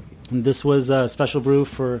yours. So this was a special brew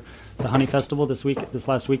for the Honey Festival this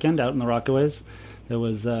last weekend out in the Rockaways. There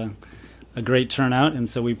was a great turnout, and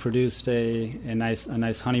so we produced a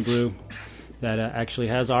nice honey brew that actually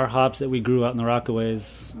has our hops that we grew out in the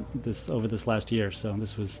Rockaways over this last year. So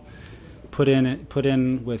this was put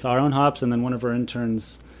in with our own hops, and then one of our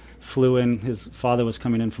interns flew in. His father was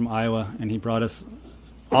coming in from Iowa, and he brought us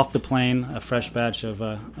off the plane a fresh batch of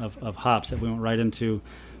hops that we went right into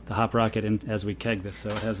the hop rocket as we keg this. So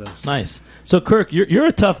it has a nice. So Kirk, you're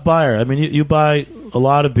a tough buyer. I mean, you buy a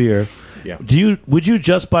lot of beer. Yeah. Would you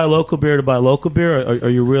just buy local beer to buy local beer, or do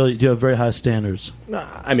you have very high standards?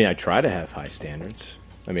 I mean, I try to have high standards.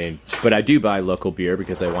 I mean, but I do buy local beer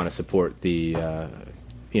because I want to support the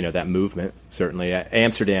that movement. Certainly, at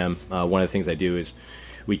Amsterdam, one of the things I do is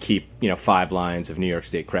we keep 5 lines of New York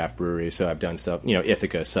State craft breweries. So I've done stuff,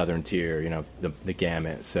 Ithaca, Southern Tier, the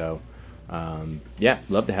gamut. So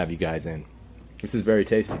love to have you guys in. This is very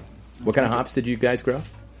tasty. What kind of hops did you guys grow?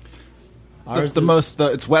 Ours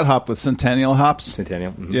it's wet hop with Centennial hops.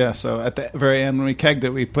 Centennial. Mm-hmm. Yeah, so at the very end when we kegged it,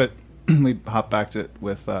 we hop backed it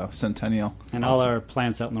with Centennial. And all our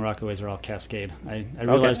plants out in the Rockaways are all Cascade. I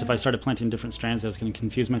realized if I started planting different strands, I was going to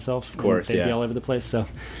confuse myself. Of course, they'd be all over the place. So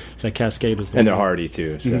that Cascade was the and one. they're hardy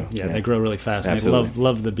too. So they grow really fast. Absolutely. And they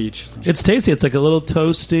love the beach. So. It's tasty. It's like a little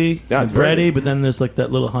toasty, it's bready, but then there's like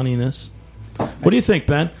that little honeyness. What do you think,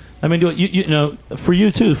 Ben? I mean, for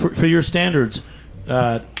you too, for your standards,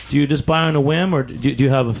 do you just buy on a whim, or do you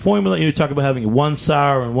have a formula? You talk about having one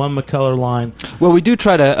sour and one McKellar line. Well, we do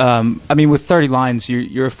try to. With 30 lines,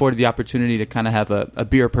 you're afforded the opportunity to kind of have a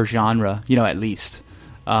beer per genre, at least.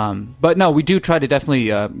 But no, we do try to definitely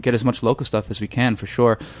get as much local stuff as we can, for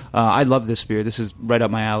sure. I love this beer. This is right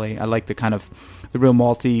up my alley. I like the real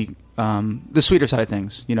malty, the sweeter side of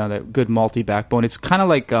things. That good malty backbone. It's kind of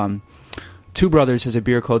like Two Brothers has a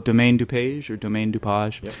beer called Domaine Dupage or Domaine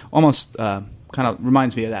Dupage. Yep. Almost kind of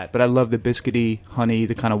reminds me of that. But I love the biscuity, honey,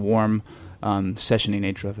 the kind of warm, session-y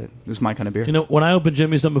nature of it. This is my kind of beer. When I opened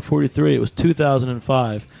Jimmy's number 43, it was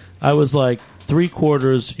 2005. I was like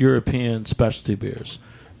 3/4 European specialty beers.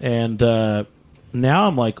 And now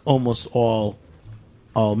I'm like almost all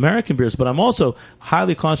American beers, but I'm also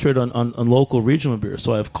highly concentrated on local regional beers.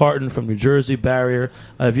 So I have Carton from New Jersey, Barrier.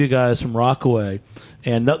 I have you guys from Rockaway.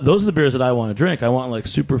 And those are the beers that I want to drink. I want like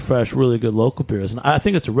super fresh, really good local beers. And I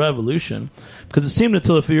think it's a revolution because it seemed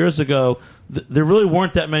until a few years ago there really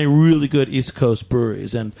weren't that many really good East Coast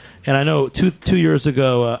breweries. And I know two years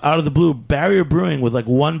ago, out of the blue, Barrier Brewing with like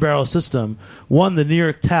one barrel system won the New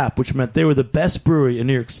York Tap, which meant they were the best brewery in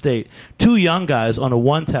New York State. 2 young guys on a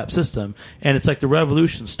one tap system, and it's like the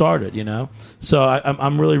revolution started, So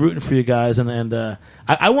I'm really rooting for you guys, and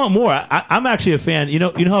I want more. I'm actually a fan. You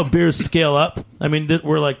know how beers scale up. I mean,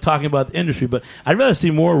 we're like talking about the industry, but I'd rather see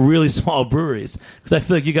more really small breweries because I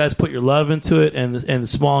feel like you guys put your love into it and the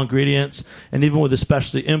small ingredients. And even with the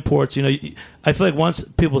specialty imports, I feel like once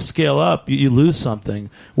people scale up, you lose something.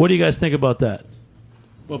 What do you guys think about that?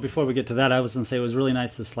 Well, before we get to that, I was going to say it was really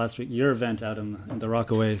nice this last week, your event out in the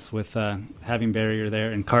Rockaways with having Barrier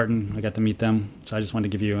there and Carton. I got to meet them, so I just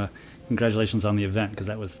wanted to give you congratulations on the event because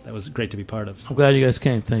that was great to be part of. I'm glad you guys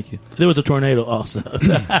came. Thank you. There was a tornado also.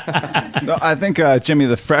 No, I think, Jimmy,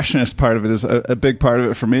 the freshness part of it is a big part of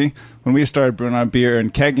it for me. When we started brewing our beer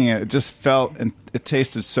and kegging it just felt and it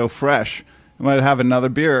tasted so fresh. When I'd have another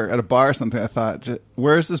beer at a bar or something, I thought,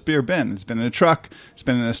 where has this beer been? It's been in a truck. It's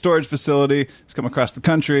been in a storage facility. It's come across the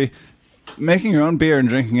country. Making your own beer and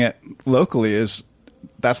drinking it locally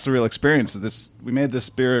that's the real experience. We made this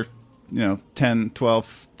beer, 10,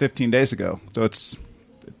 12, 15 days ago. So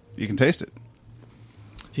you can taste it.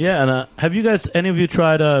 Yeah, and have you guys, any of you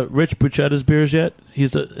tried Rich Buccetta's beers yet?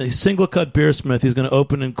 He's a single-cut beersmith. He's going to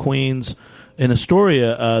open in Queens, in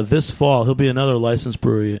Astoria this fall. He'll be another licensed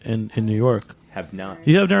brewery in New York. Have not.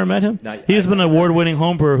 You have never met him? He's been an award-winning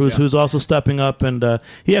home brewer who's also stepping up, and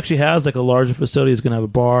he actually has like a larger facility. He's going to have a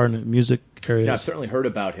bar and a music area. Yeah, I've certainly heard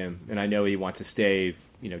about him, and I know he wants to stay,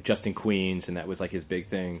 just in Queens, and that was like his big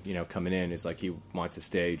thing, coming in is like he wants to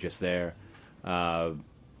stay just there.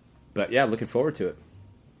 But yeah, looking forward to it.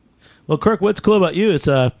 Well, Kirk, what's cool about you is,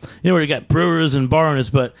 where you got brewers and bar owners,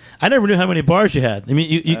 but I never knew how many bars you had. I mean,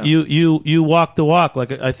 you walk the walk.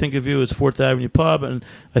 Like I think of you as 4th Avenue Pub, and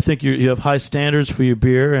I think you have high standards for your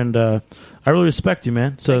beer, and I really respect you,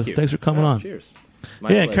 man. So thanks for coming on. Cheers.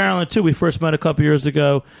 And Carolyn, too. We first met a couple years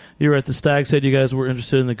ago. You were at the Stag's Head. You guys were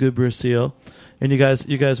interested in the Good Beer Seal, and you guys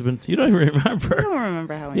have been. You don't even remember. I don't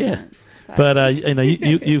remember how we met. But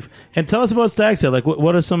you've and tell us about Stag's Head. Like,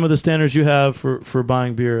 what are some of the standards you have for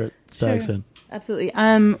buying beer at Stag's Head? Absolutely.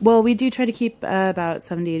 Well, we do try to keep about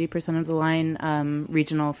 70-80% of the line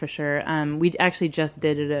regional for sure. We actually just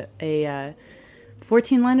did a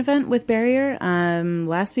 14-line event with Barrier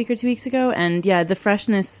last week or 2 weeks ago, and yeah, the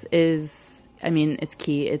freshness is. I mean, it's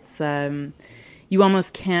key. It's you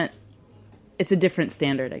almost can't. It's a different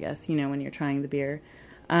standard, I guess. When you're trying the beer.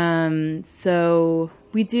 So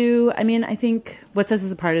We do. I mean, I think what sets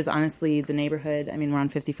us apart is honestly the neighborhood. I mean, we're on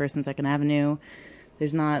 51st and 2nd Avenue.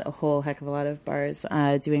 There's not a whole heck of a lot of bars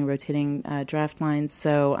doing rotating draft lines,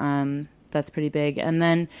 so that's pretty big. And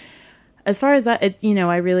then as far as that,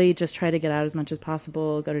 I really just try to get out as much as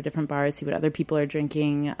possible, go to different bars, see what other people are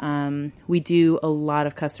drinking. We do a lot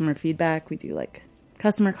of customer feedback. We do like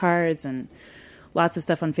customer cards and lots of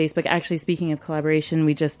stuff on Facebook. Actually, speaking of collaboration,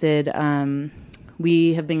 we just did...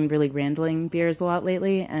 we have been really randling beers a lot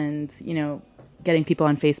lately and, getting people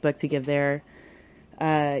on Facebook to give their,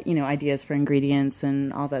 ideas for ingredients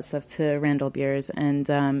and all that stuff to Randall Beers. And,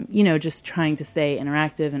 just trying to stay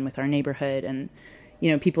interactive and with our neighborhood and,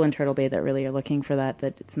 people in Turtle Bay that really are looking for that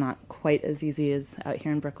it's not quite as easy as out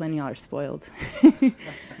here in Brooklyn. Y'all are spoiled.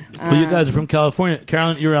 Well, you guys are from California.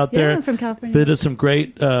 Carolyn, you're out there. Yeah, I'm from California. Visited some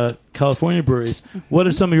great California breweries. What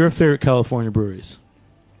are some of your favorite California breweries?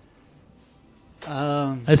 You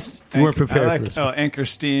weren't prepared for this. Anchor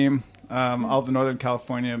Steam. All the Northern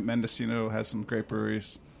California. Mendocino has some great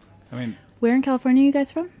breweries. I mean, where in California are you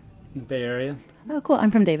guys from? Bay Area. Oh, cool. I'm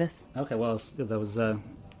from Davis. Okay, well, that was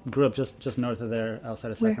grew up just north of there, outside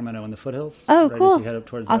of Sacramento in the foothills. Oh, right cool. As you head up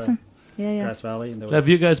towards awesome. Grass Valley. Have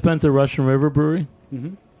you guys been to Russian River Brewery?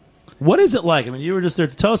 Mm-hmm. What is it like? I mean, you were just there.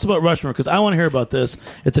 Tell us about Russian River, because I want to hear about this.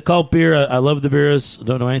 It's a cult beer. I love the beers.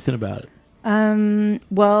 Don't know anything about it.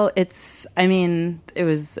 Well, it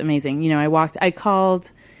was amazing. I called,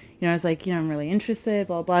 I was like, I'm really interested,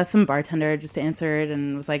 blah, blah. Some bartender just answered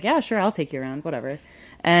and was like, yeah, sure, I'll take you around, whatever.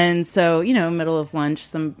 And so, middle of lunch,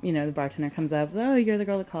 the bartender comes up, oh, you're the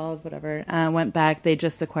girl that called, whatever. Went back. They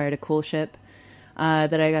just acquired a cool ship,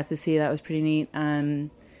 that I got to see. That was pretty neat.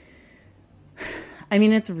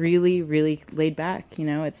 It's really, really laid back.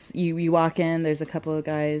 It's, you walk in, there's a couple of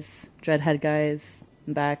guys, dreadhead guys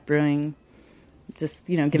back brewing, just,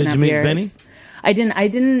 giving out beer. Did you meet Vinny? I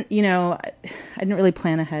didn't really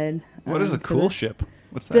plan ahead. What is a cool ship?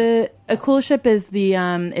 What's that? A cool ship is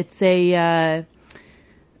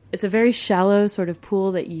it's a very shallow sort of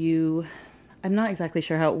pool that I'm not exactly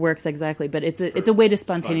sure how it works exactly, but it's a way to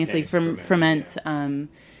spontaneously ferment.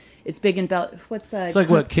 It's big in what's that? It's like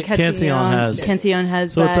what Cantillon has. Cantillon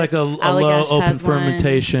has so that. it's like a low open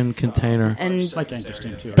fermentation container. And like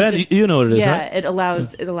interesting too. Ben, you know what it is, yeah, right? it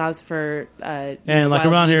allows for and like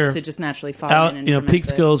wild around yeast here to just naturally fall in and ferment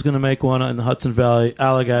Peekskill is going to make one in the Hudson Valley.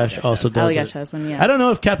 Allagash also does Allagash it. has one, yeah. I don't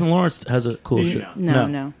know if Captain Lawrence has a cool ship.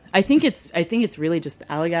 No. I think it's really just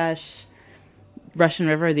Allagash, Russian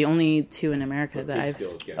River, the only two in America that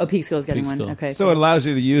Peekskill is getting one. Okay, so it allows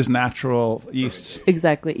you to use natural yeasts.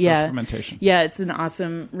 Exactly. Yeah. For fermentation. Yeah, it's an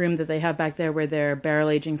awesome room that they have back there where they're barrel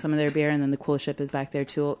aging some of their beer, and then the cool ship is back there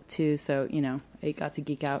too. So it got to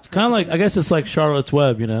geek out. It's kind of like, I guess it's like Charlotte's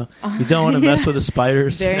Web. You don't want to mess with the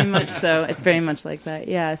spiders. Very much so. It's very much like that.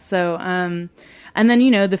 Yeah. So and then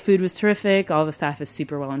the food was terrific. All the staff is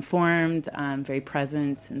super well informed, very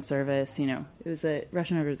present in service.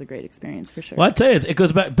 Russian River was a great experience for sure. Well, I tell you, it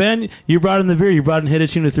goes back. Ben, you brought in the beer. You brought in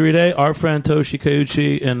Hideshino 3-Day. Our friend Toshi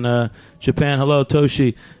Kayuchi in Japan. Hello,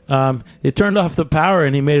 Toshi. It turned off the power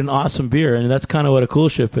and he made an awesome beer, and that's kind of what a cool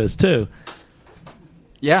ship is too.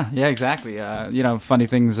 Yeah, exactly. Funny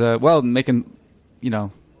things. Making,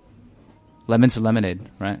 lemons and lemonade,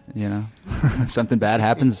 right? Something bad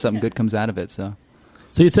happens, something good comes out of it. So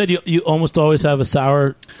you said you almost always have a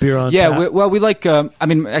sour beer on tap? Yeah, we like,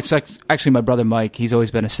 actually my brother Mike, he's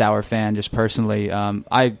always been a sour fan, just personally.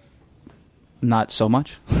 I not so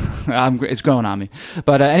much. It's growing on me.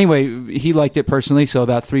 But anyway, he liked it personally, so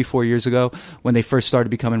about 3-4 years ago, when they first started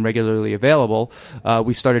becoming regularly available,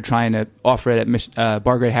 we started trying to offer it at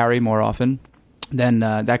Bar Great Harry more often. Then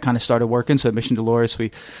that kind of started working. So at Mission Dolores,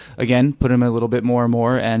 we, again, put them a little bit more and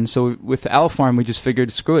more. And so with Owl Farm, we just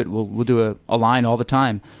figured, screw it, we'll do a line all the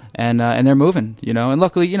time. And they're moving, And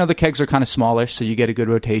luckily, the kegs are kind of smallish, so you get a good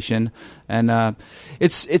rotation. And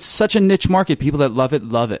it's such a niche market. People that love it,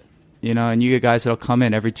 and you get guys that'll come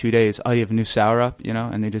in every 2 days. Oh, you have a new sour up,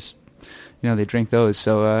 and they just, they drink those.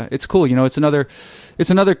 So it's cool. It's another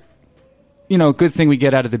good thing we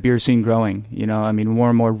get out of the beer scene growing. More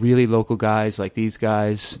and more really local guys like these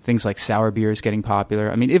guys, things like sour beers getting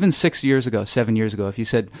popular. Even 7 years ago, if you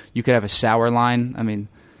said you could have a sour line,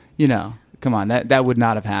 come on, that would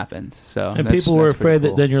not have happened. So, and people were afraid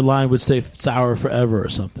that then your line would stay sour forever or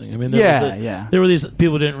something. There were these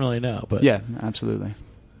people who didn't really know. But yeah, absolutely.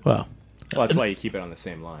 Well, that's why you keep it on the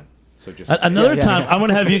same line. So just Another time, I'm going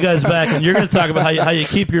to have you guys back, and you're going to talk about how you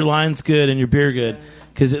keep your lines good and your beer good.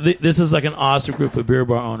 Because this is like an awesome group of beer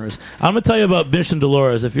bar owners. I'm going to tell you about Mission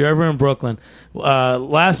Dolores. If you're ever in Brooklyn,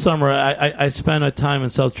 last summer I spent a time in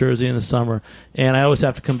South Jersey in the summer, and I always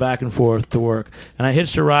have to come back and forth to work. And I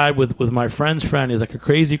hitched a ride with my friend's friend. He's like a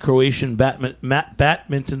crazy Croatian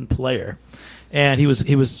badminton player. And he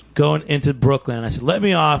was going into Brooklyn, and I said, "Let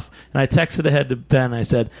me off." And I texted ahead to Ben. And I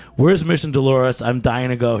said, "Where's Mission Dolores? I'm dying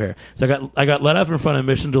to go here." So I got let up in front of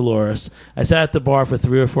Mission Dolores. I sat at the bar for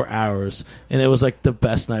 3 or 4 hours, and it was like the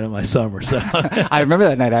best night of my summer. So I remember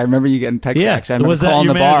that night. I remember you getting texted. Yeah, actually, I remember was that calling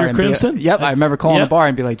your the bar. manager, Crimson? Yep, I remember calling the bar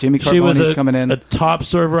and be like, "Jimmy She was Carboni's coming in." A top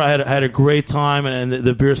server. I had a great time, and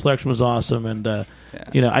the beer selection was awesome. And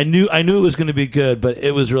I knew it was going to be good, but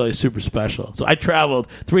it was really super special. So I traveled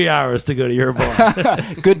 3 hours to go to your bar.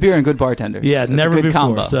 Good beer and good bartenders. Yeah, That's never a good before.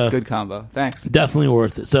 combo. So Good combo. Thanks. Definitely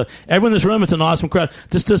worth it. So everyone in this room, it's an awesome crowd.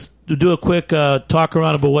 Just to do a quick talk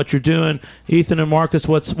around about what you're doing. Ethan and Marcus,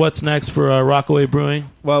 what's next for Rockaway Brewing?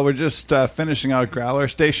 Well, we're just finishing out Growler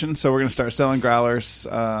Station, so we're going to start selling growlers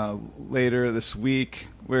later this week.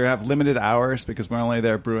 We have limited hours because we're only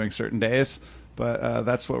there brewing certain days. But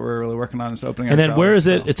that's what we're really working on is opening. And then where is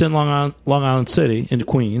it? It's in Long Island City in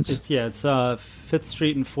Queens. It's 5th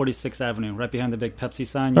Street and 46th Avenue, right behind the big Pepsi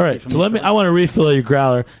sign. All right, so I want to refill your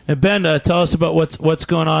growler. And Ben, tell us about what's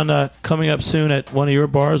going on coming up soon at one of your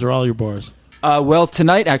bars or all your bars. Well,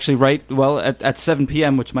 tonight, actually, at 7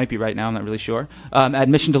 p.m., which might be right now, I'm not really sure, at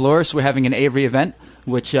Mission Dolores, we're having an Avery event,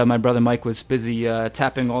 which my brother Mike was busy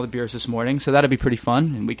tapping all the beers this morning, so that'll be pretty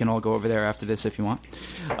fun, and we can all go over there after this if you want.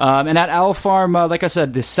 And at Owl Farm, like I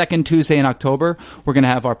said, the second Tuesday in October, we're going to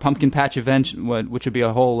have our Pumpkin Patch event, which will be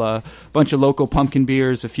a whole bunch of local pumpkin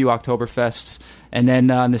beers, a few Oktoberfests, and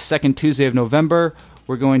then on the second Tuesday of November,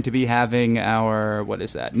 we're going to be having our,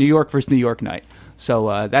 New York versus New York night.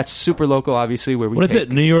 So that's super local, obviously. Where we What is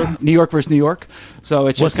it? New York? New York versus New York. So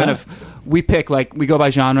it's just What's we pick, we go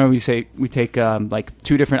by genre. We take like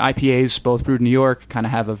 2 different IPAs, both brewed in New York, kind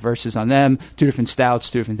of have a versus on them, 2 different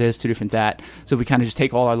stouts, 2 different this, 2 different that. So we kind of just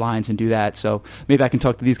take all our lines and do that. So maybe I can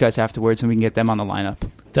talk to these guys afterwards and we can get them on the lineup.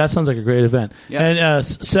 That sounds like a great event. Yeah. And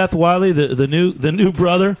Seth Wiley, the new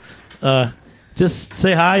brother, just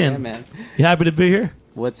say hi and man. You happy to be here?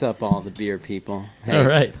 What's up, all the beer people? Hey. All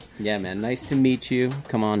right. Yeah, man. Nice to meet you.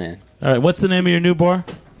 Come on in. All right. What's the name of your new bar?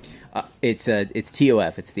 It's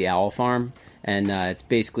TOF. It's the Owl Farm, and it's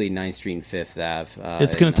basically 9th Street and 5th Ave.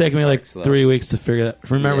 It's going to take me like 3 weeks to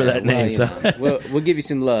remember that name. We'll give you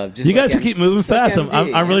some love. You guys keep moving fast.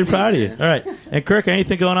 I'm really proud of you. All right. And Kirk,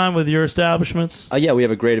 anything going on with your establishments? Yeah, we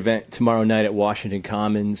have a great event tomorrow night at Washington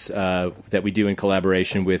Commons that we do in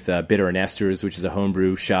collaboration with Bitter and Esther's, which is a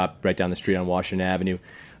homebrew shop right down the street on Washington Avenue.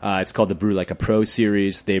 It's called the Brew Like a Pro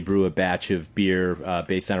series. They brew a batch of beer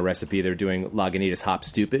based on a recipe. They're doing Lagunitas Hop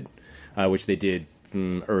Stupid, which they did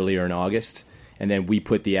earlier in August. And then we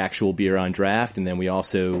put the actual beer on draft, and then we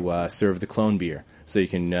also serve the clone beer. So you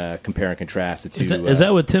can compare and contrast the two. Is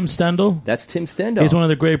that with Tim Stendel? That's Tim Stendel. He's one of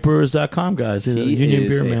the greatbrewers.com guys. He's a union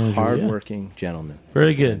beer manager. He's a hardworking gentleman.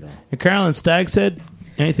 Very Tim good. Stendel. And Carolyn Stag's Head,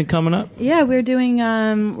 anything coming up? Yeah, we're doing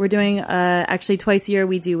actually twice a year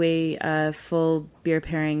we do a full beer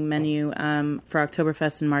pairing menu for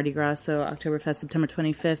Oktoberfest and Mardi Gras. So Oktoberfest September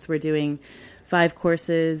 25th, we're doing 5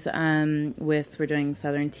 courses we're doing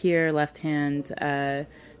Southern Tier, Left Hand,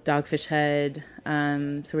 Dogfish Head.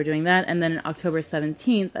 So we're doing that. And then October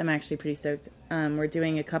 17th, I'm actually pretty stoked. We're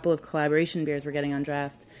doing a couple of collaboration beers we're getting on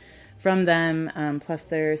draft from them, plus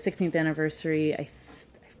their 16th anniversary. I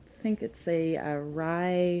think it's a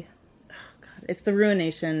rye. Oh God, it's the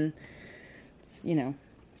Ruination. It's,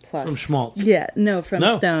 plus From Schmaltz. Yeah, from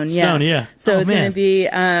Stone. Yeah, Stone. Yeah. So it's going to be.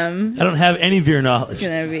 I don't have any beer knowledge. It's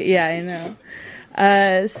going to be. Yeah, I know.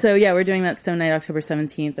 So yeah, we're doing that Stone Night October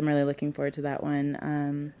 17th. I'm really looking forward to that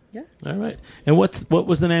one. Yeah. All right. And what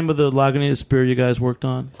was the name of the Lagunitas beer you guys worked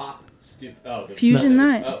on? Fusion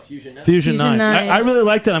Night. Oh, Fusion Night. Fusion Night. I really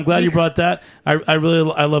liked it. I'm glad you brought that. I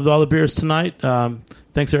loved all the beers tonight.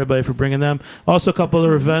 Thanks everybody for bringing them. Also, a couple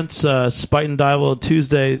other events. Spite and Dival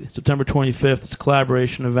Tuesday, September 25th. It's a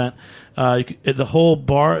collaboration event. The whole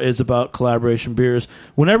bar is about collaboration beers.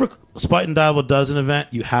 Whenever Spite and Dival does an event,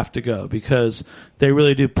 you have to go because they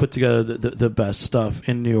really do put together the best stuff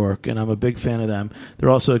in New York, and I'm a big fan of them. They're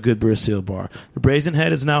also a good beer seal bar. The Brazen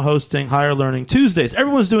Head is now hosting Higher Learning Tuesdays.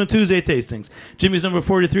 Everyone's doing Tuesday tastings. Jimmy's number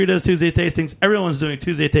 43 does Tuesday tastings. Everyone's doing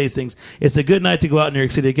Tuesday tastings. It's a good night to go out in New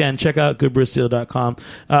York City. Again, check out goodbeerseal.com.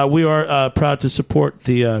 We are proud to support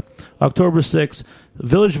the October 6th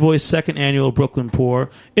Village Voice second annual Brooklyn Pour.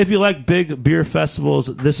 If you like big beer festivals,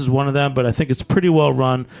 this is one of them, but I think it's pretty well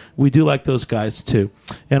run. We do like those guys too.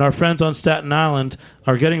 And our friends on Staten Island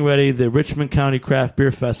are getting ready the Richmond County Craft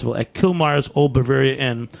Beer Festival at Kilmeyer's Old Bavaria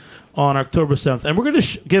Inn on October 7th. And we're going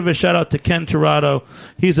to give a shout-out to Ken Tirado.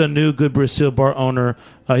 He's a new Good Brazil bar owner.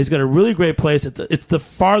 He's got a really great place. It's the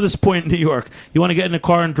farthest point in New York. You want to get in a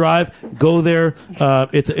car and drive? Go there.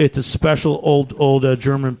 It's a special old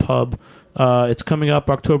German pub. It's coming up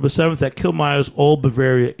October 7th at Kilmeyer's Old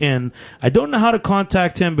Bavaria Inn. I don't know how to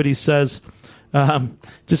contact him, but he says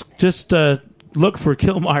just look for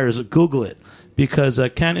Kilmeyer's. Google it. Because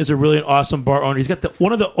Ken is a really awesome bar owner. He's got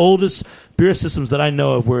one of the oldest beer systems that I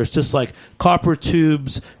know of, where it's just like copper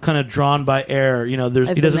tubes, kind of drawn by air. You know,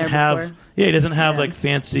 he doesn't have like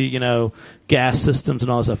fancy, gas systems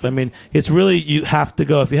and all that stuff. I mean, it's really, you have to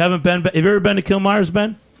go. If you haven't been, have you ever been to Kilmeyer's,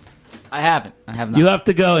 Ben? I haven't. I have not. You have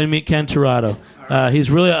to go and meet Ken Tirado. He's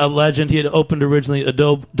really a legend. He had opened originally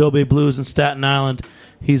Adobe Blues in Staten Island.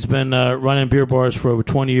 He's been running beer bars for over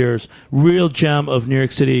 20 years. Real gem of New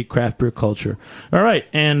York City craft beer culture. All right,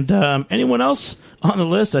 and anyone else on the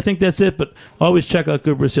list? I think that's it, but always check out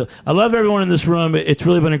Good Brazil. I love everyone in this room. It's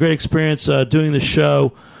really been a great experience doing the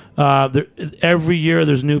show. Every year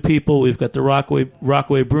there's new people. We've got the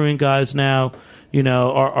Rockaway Brewing guys now.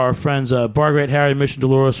 Our friends Bargate Harry, Mission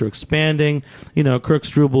Dolores are expanding. Kirk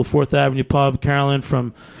Struble, 4th Avenue Pub, Carolyn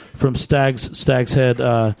from Stag's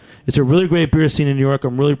Head. It's a really great beer scene in New York.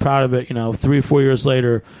 I'm really proud of it. 3 or 4 years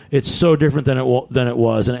later, it's so different than it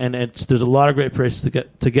was, and there's a lot of great places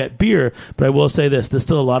to get beer. But I will say this: there's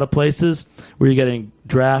still a lot of places where you're getting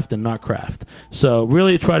draft and not craft. So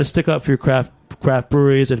really try to stick up for your craft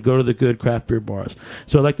breweries and go to the good craft beer bars.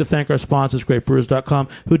 So I'd like to thank our sponsors, GreatBrewers.com,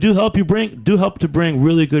 who do help to bring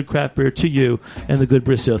really good craft beer to you and the Good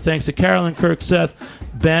Brazil. Thanks to Carolyn, Kirk, Seth,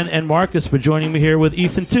 Ben, and Marcus for joining me here with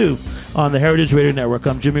Ethan too on the Heritage Radio Network.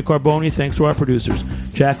 I'm Jimmy Carboni. Thanks to our producers,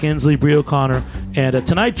 Jack Inslee, Brie O'Connor, and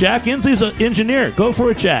tonight Jack Inslee's an engineer. Go for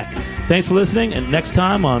it, Jack. Thanks for listening, and next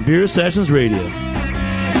time on Beer Sessions Radio.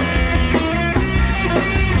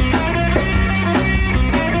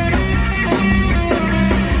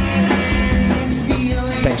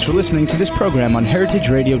 Thanks for listening to this program on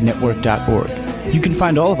heritageradionetwork.org. You can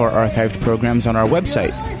find all of our archived programs on our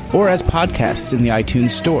website or as podcasts in the iTunes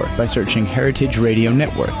Store by searching Heritage Radio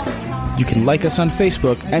Network. You can like us on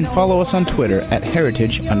Facebook and follow us on Twitter at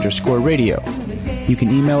 @heritage_radio. You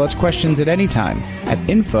can email us questions at any time at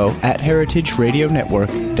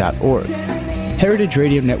info@heritageradionetwork.org. Heritage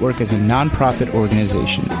Radio Network is a non-profit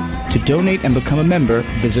organization. To donate and become a member,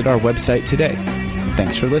 visit our website today.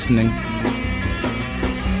 Thanks for listening.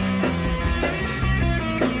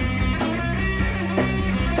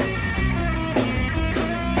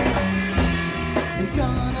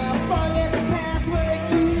 Gonna party